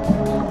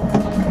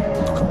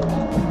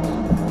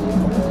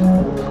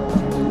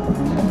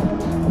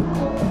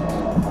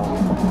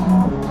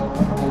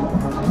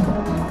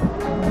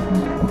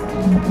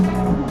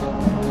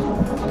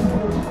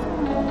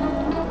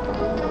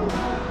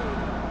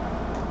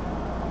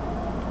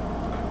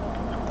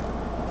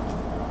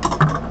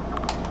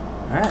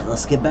 All right,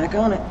 let's get back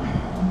on it.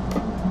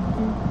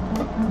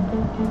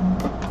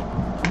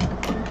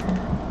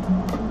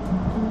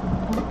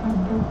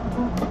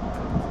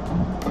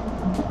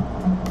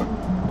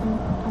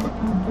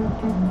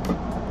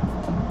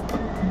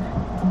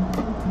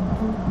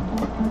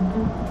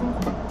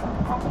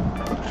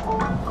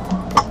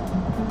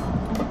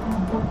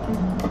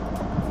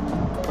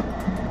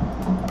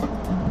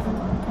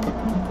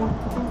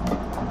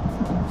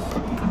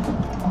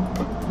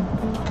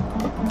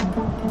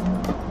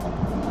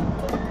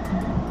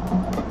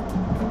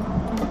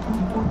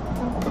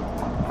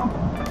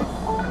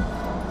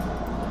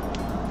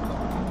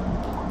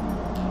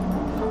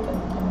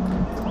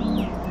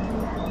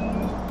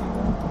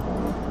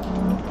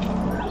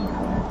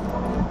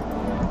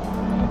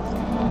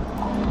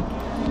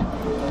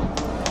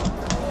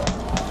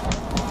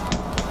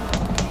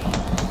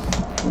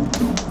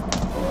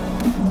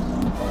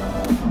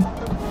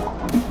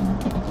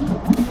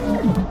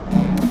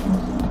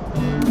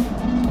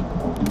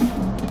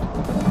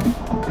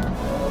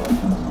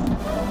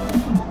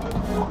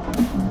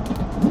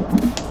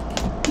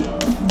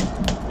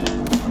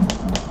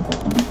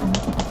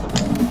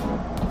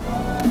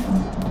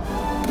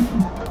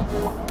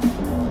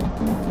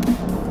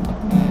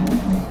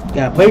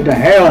 Gotta beat the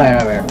hell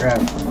out of it.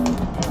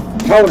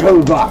 Told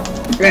who's block.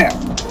 Yeah.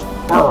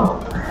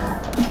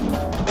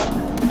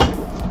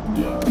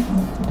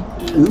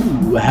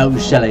 Ooh, how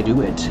shall I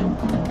do it?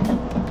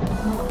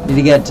 Need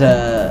to get,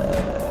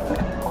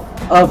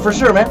 oh, for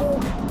sure, man.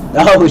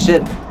 Oh,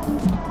 shit.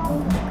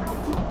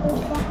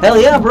 Hell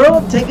yeah,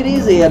 bro. Take it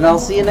easy, and I'll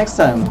see you next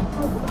time.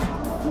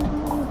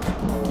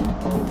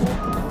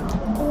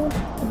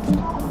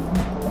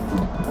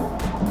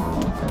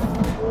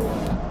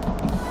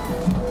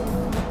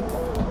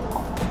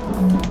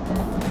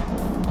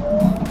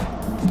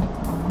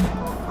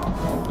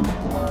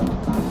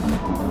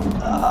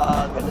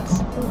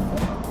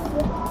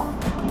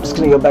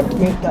 Go back to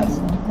me, guys.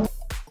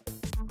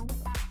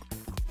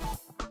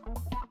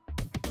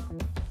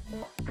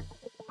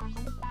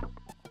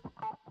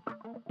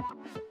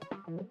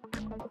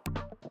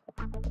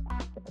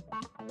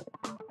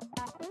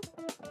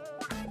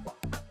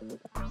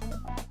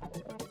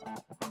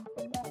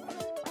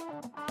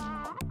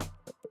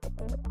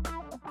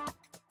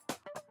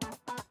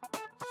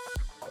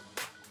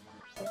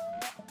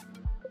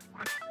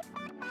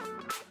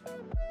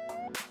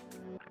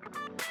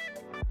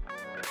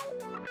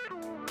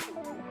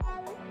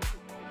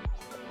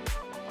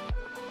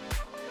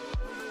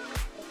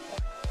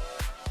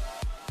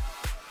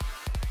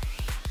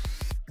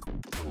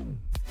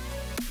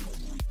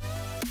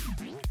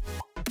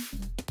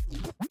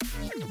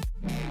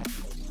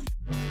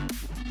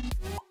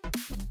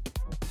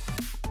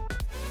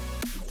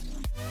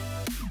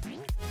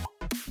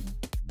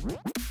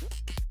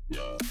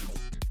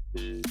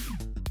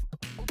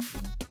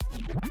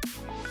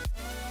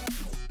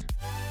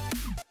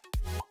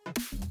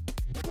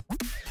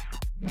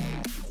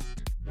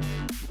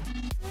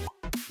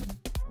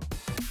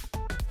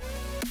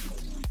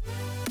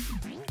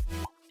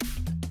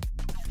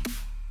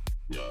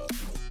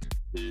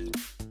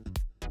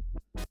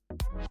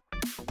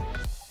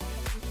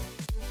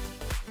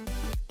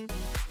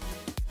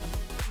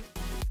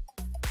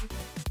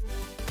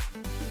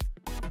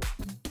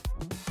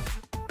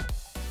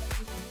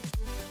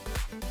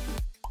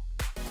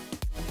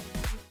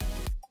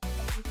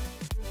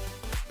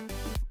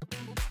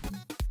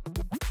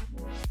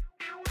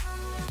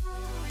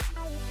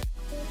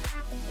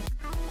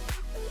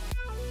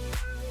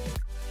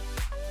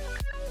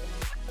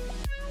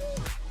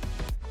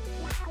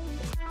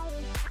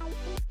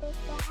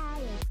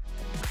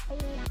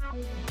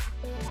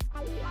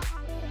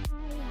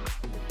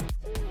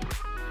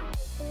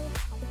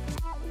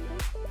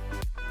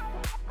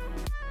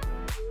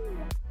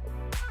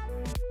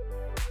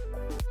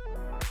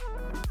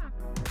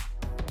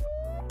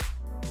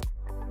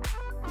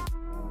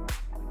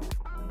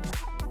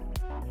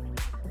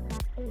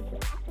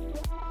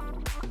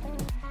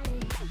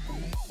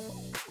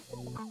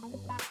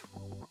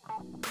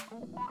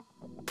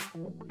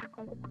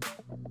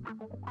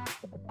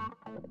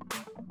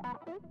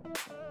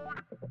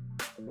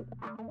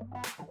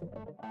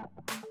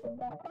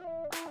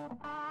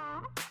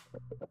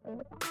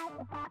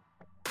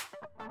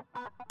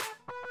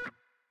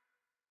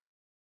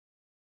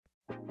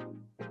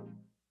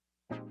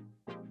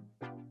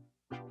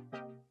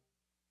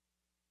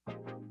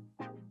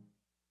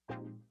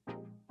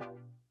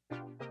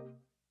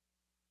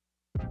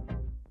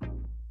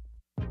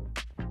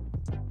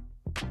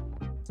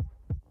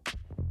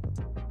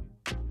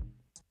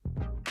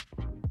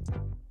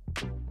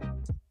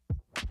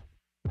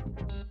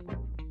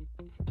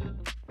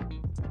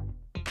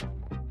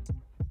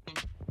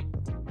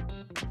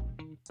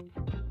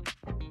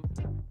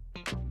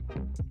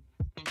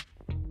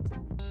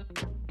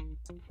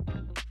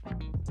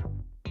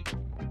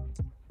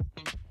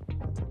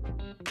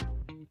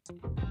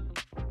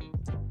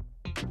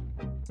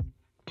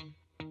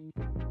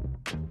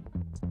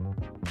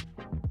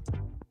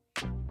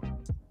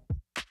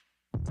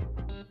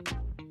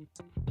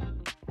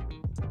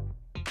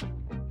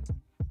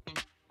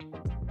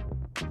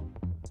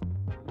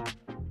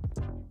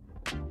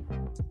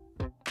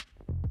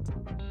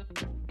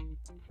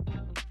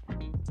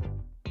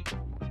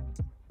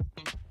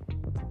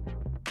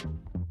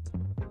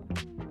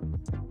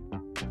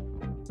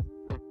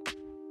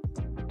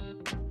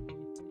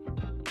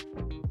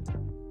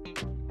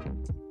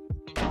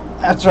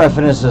 After I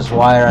finish this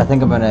wire, I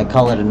think I'm gonna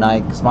call it a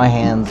night because my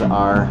hands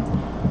are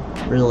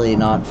really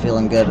not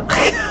feeling good.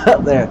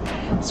 They're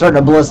starting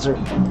to blister.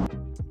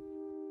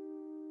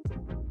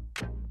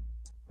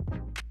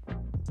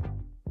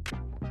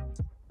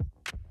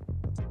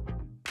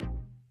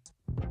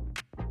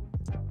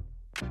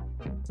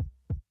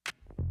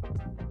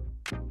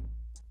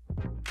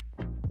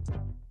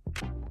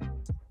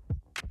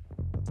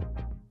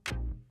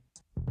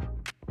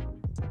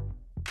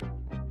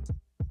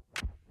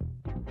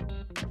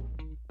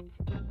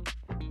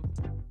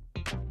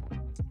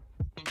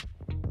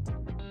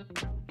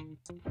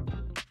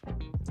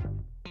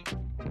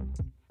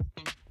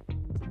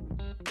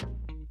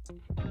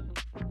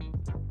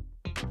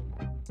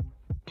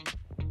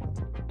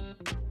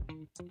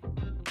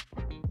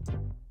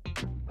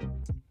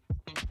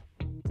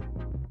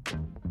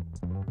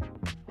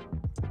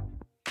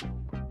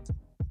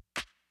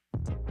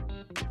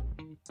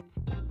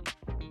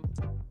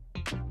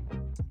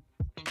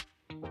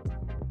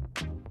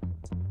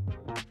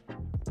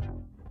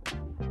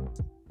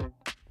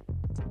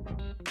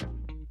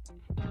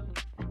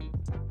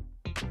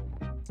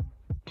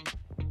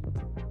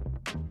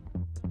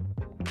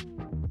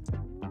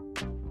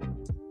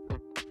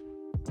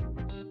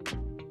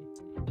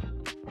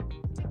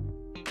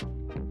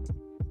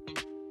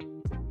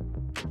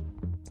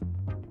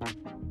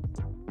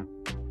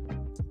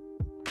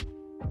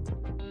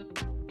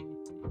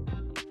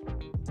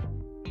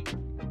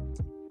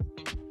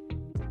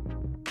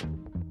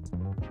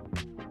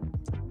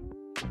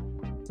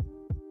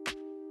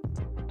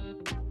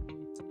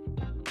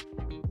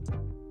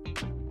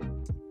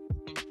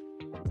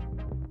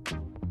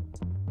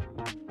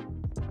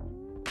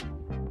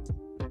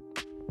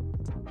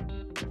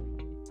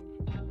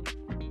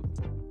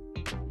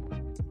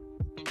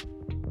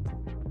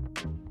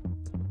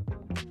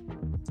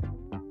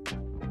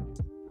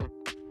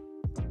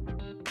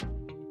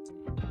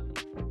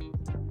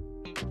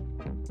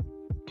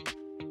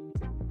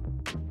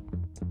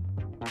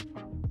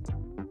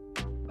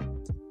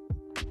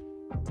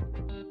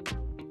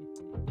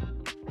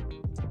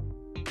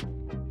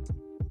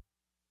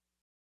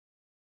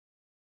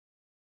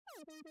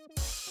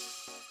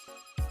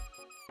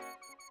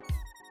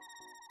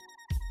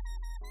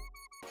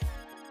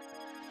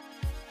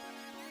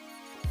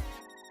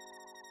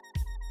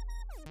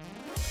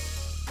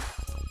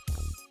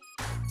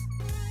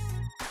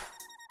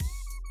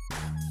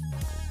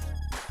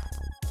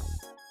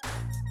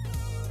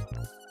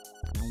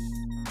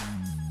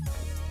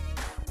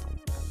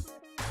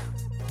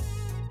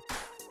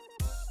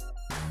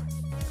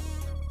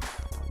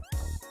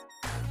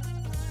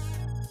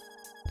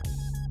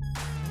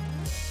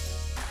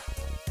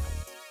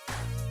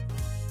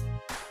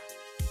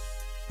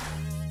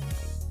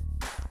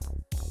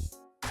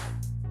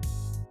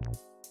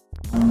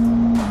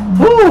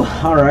 Whew!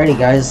 Alrighty,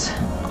 guys.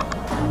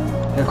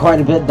 Got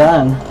quite a bit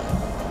done.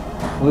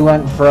 We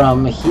went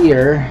from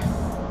here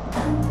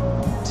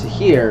to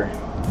here.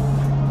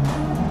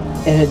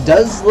 And it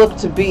does look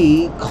to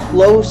be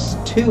close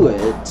to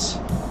it.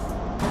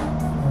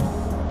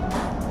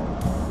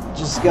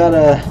 Just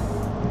gotta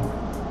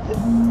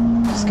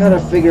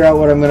figure out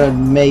what I'm gonna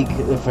make,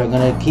 if I'm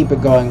gonna keep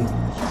it going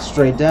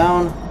straight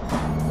down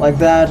like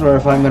that, or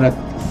if I'm gonna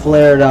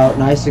flare it out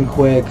nice and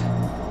quick,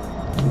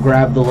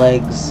 grab the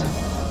legs,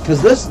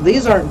 because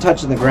these aren't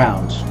touching the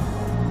ground,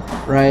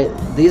 right?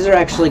 These are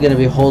actually going to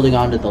be holding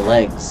onto the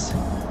legs,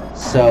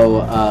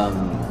 so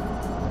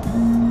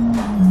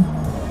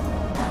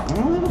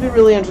it'll be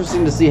really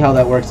interesting to see how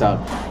that works out.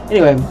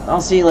 Anyway,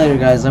 I'll see you later,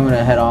 guys. I'm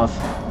gonna head off.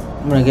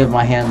 I'm gonna give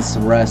my hands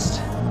some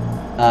rest,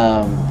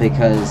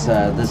 because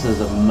this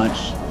is a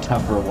much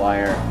tougher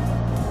wire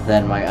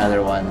than my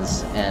other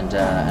ones, and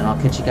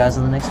I'll catch you guys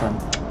on the next one.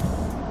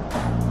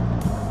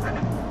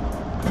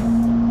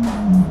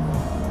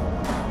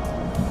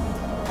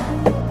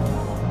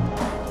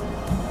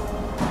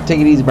 Take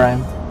it easy,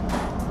 Brian.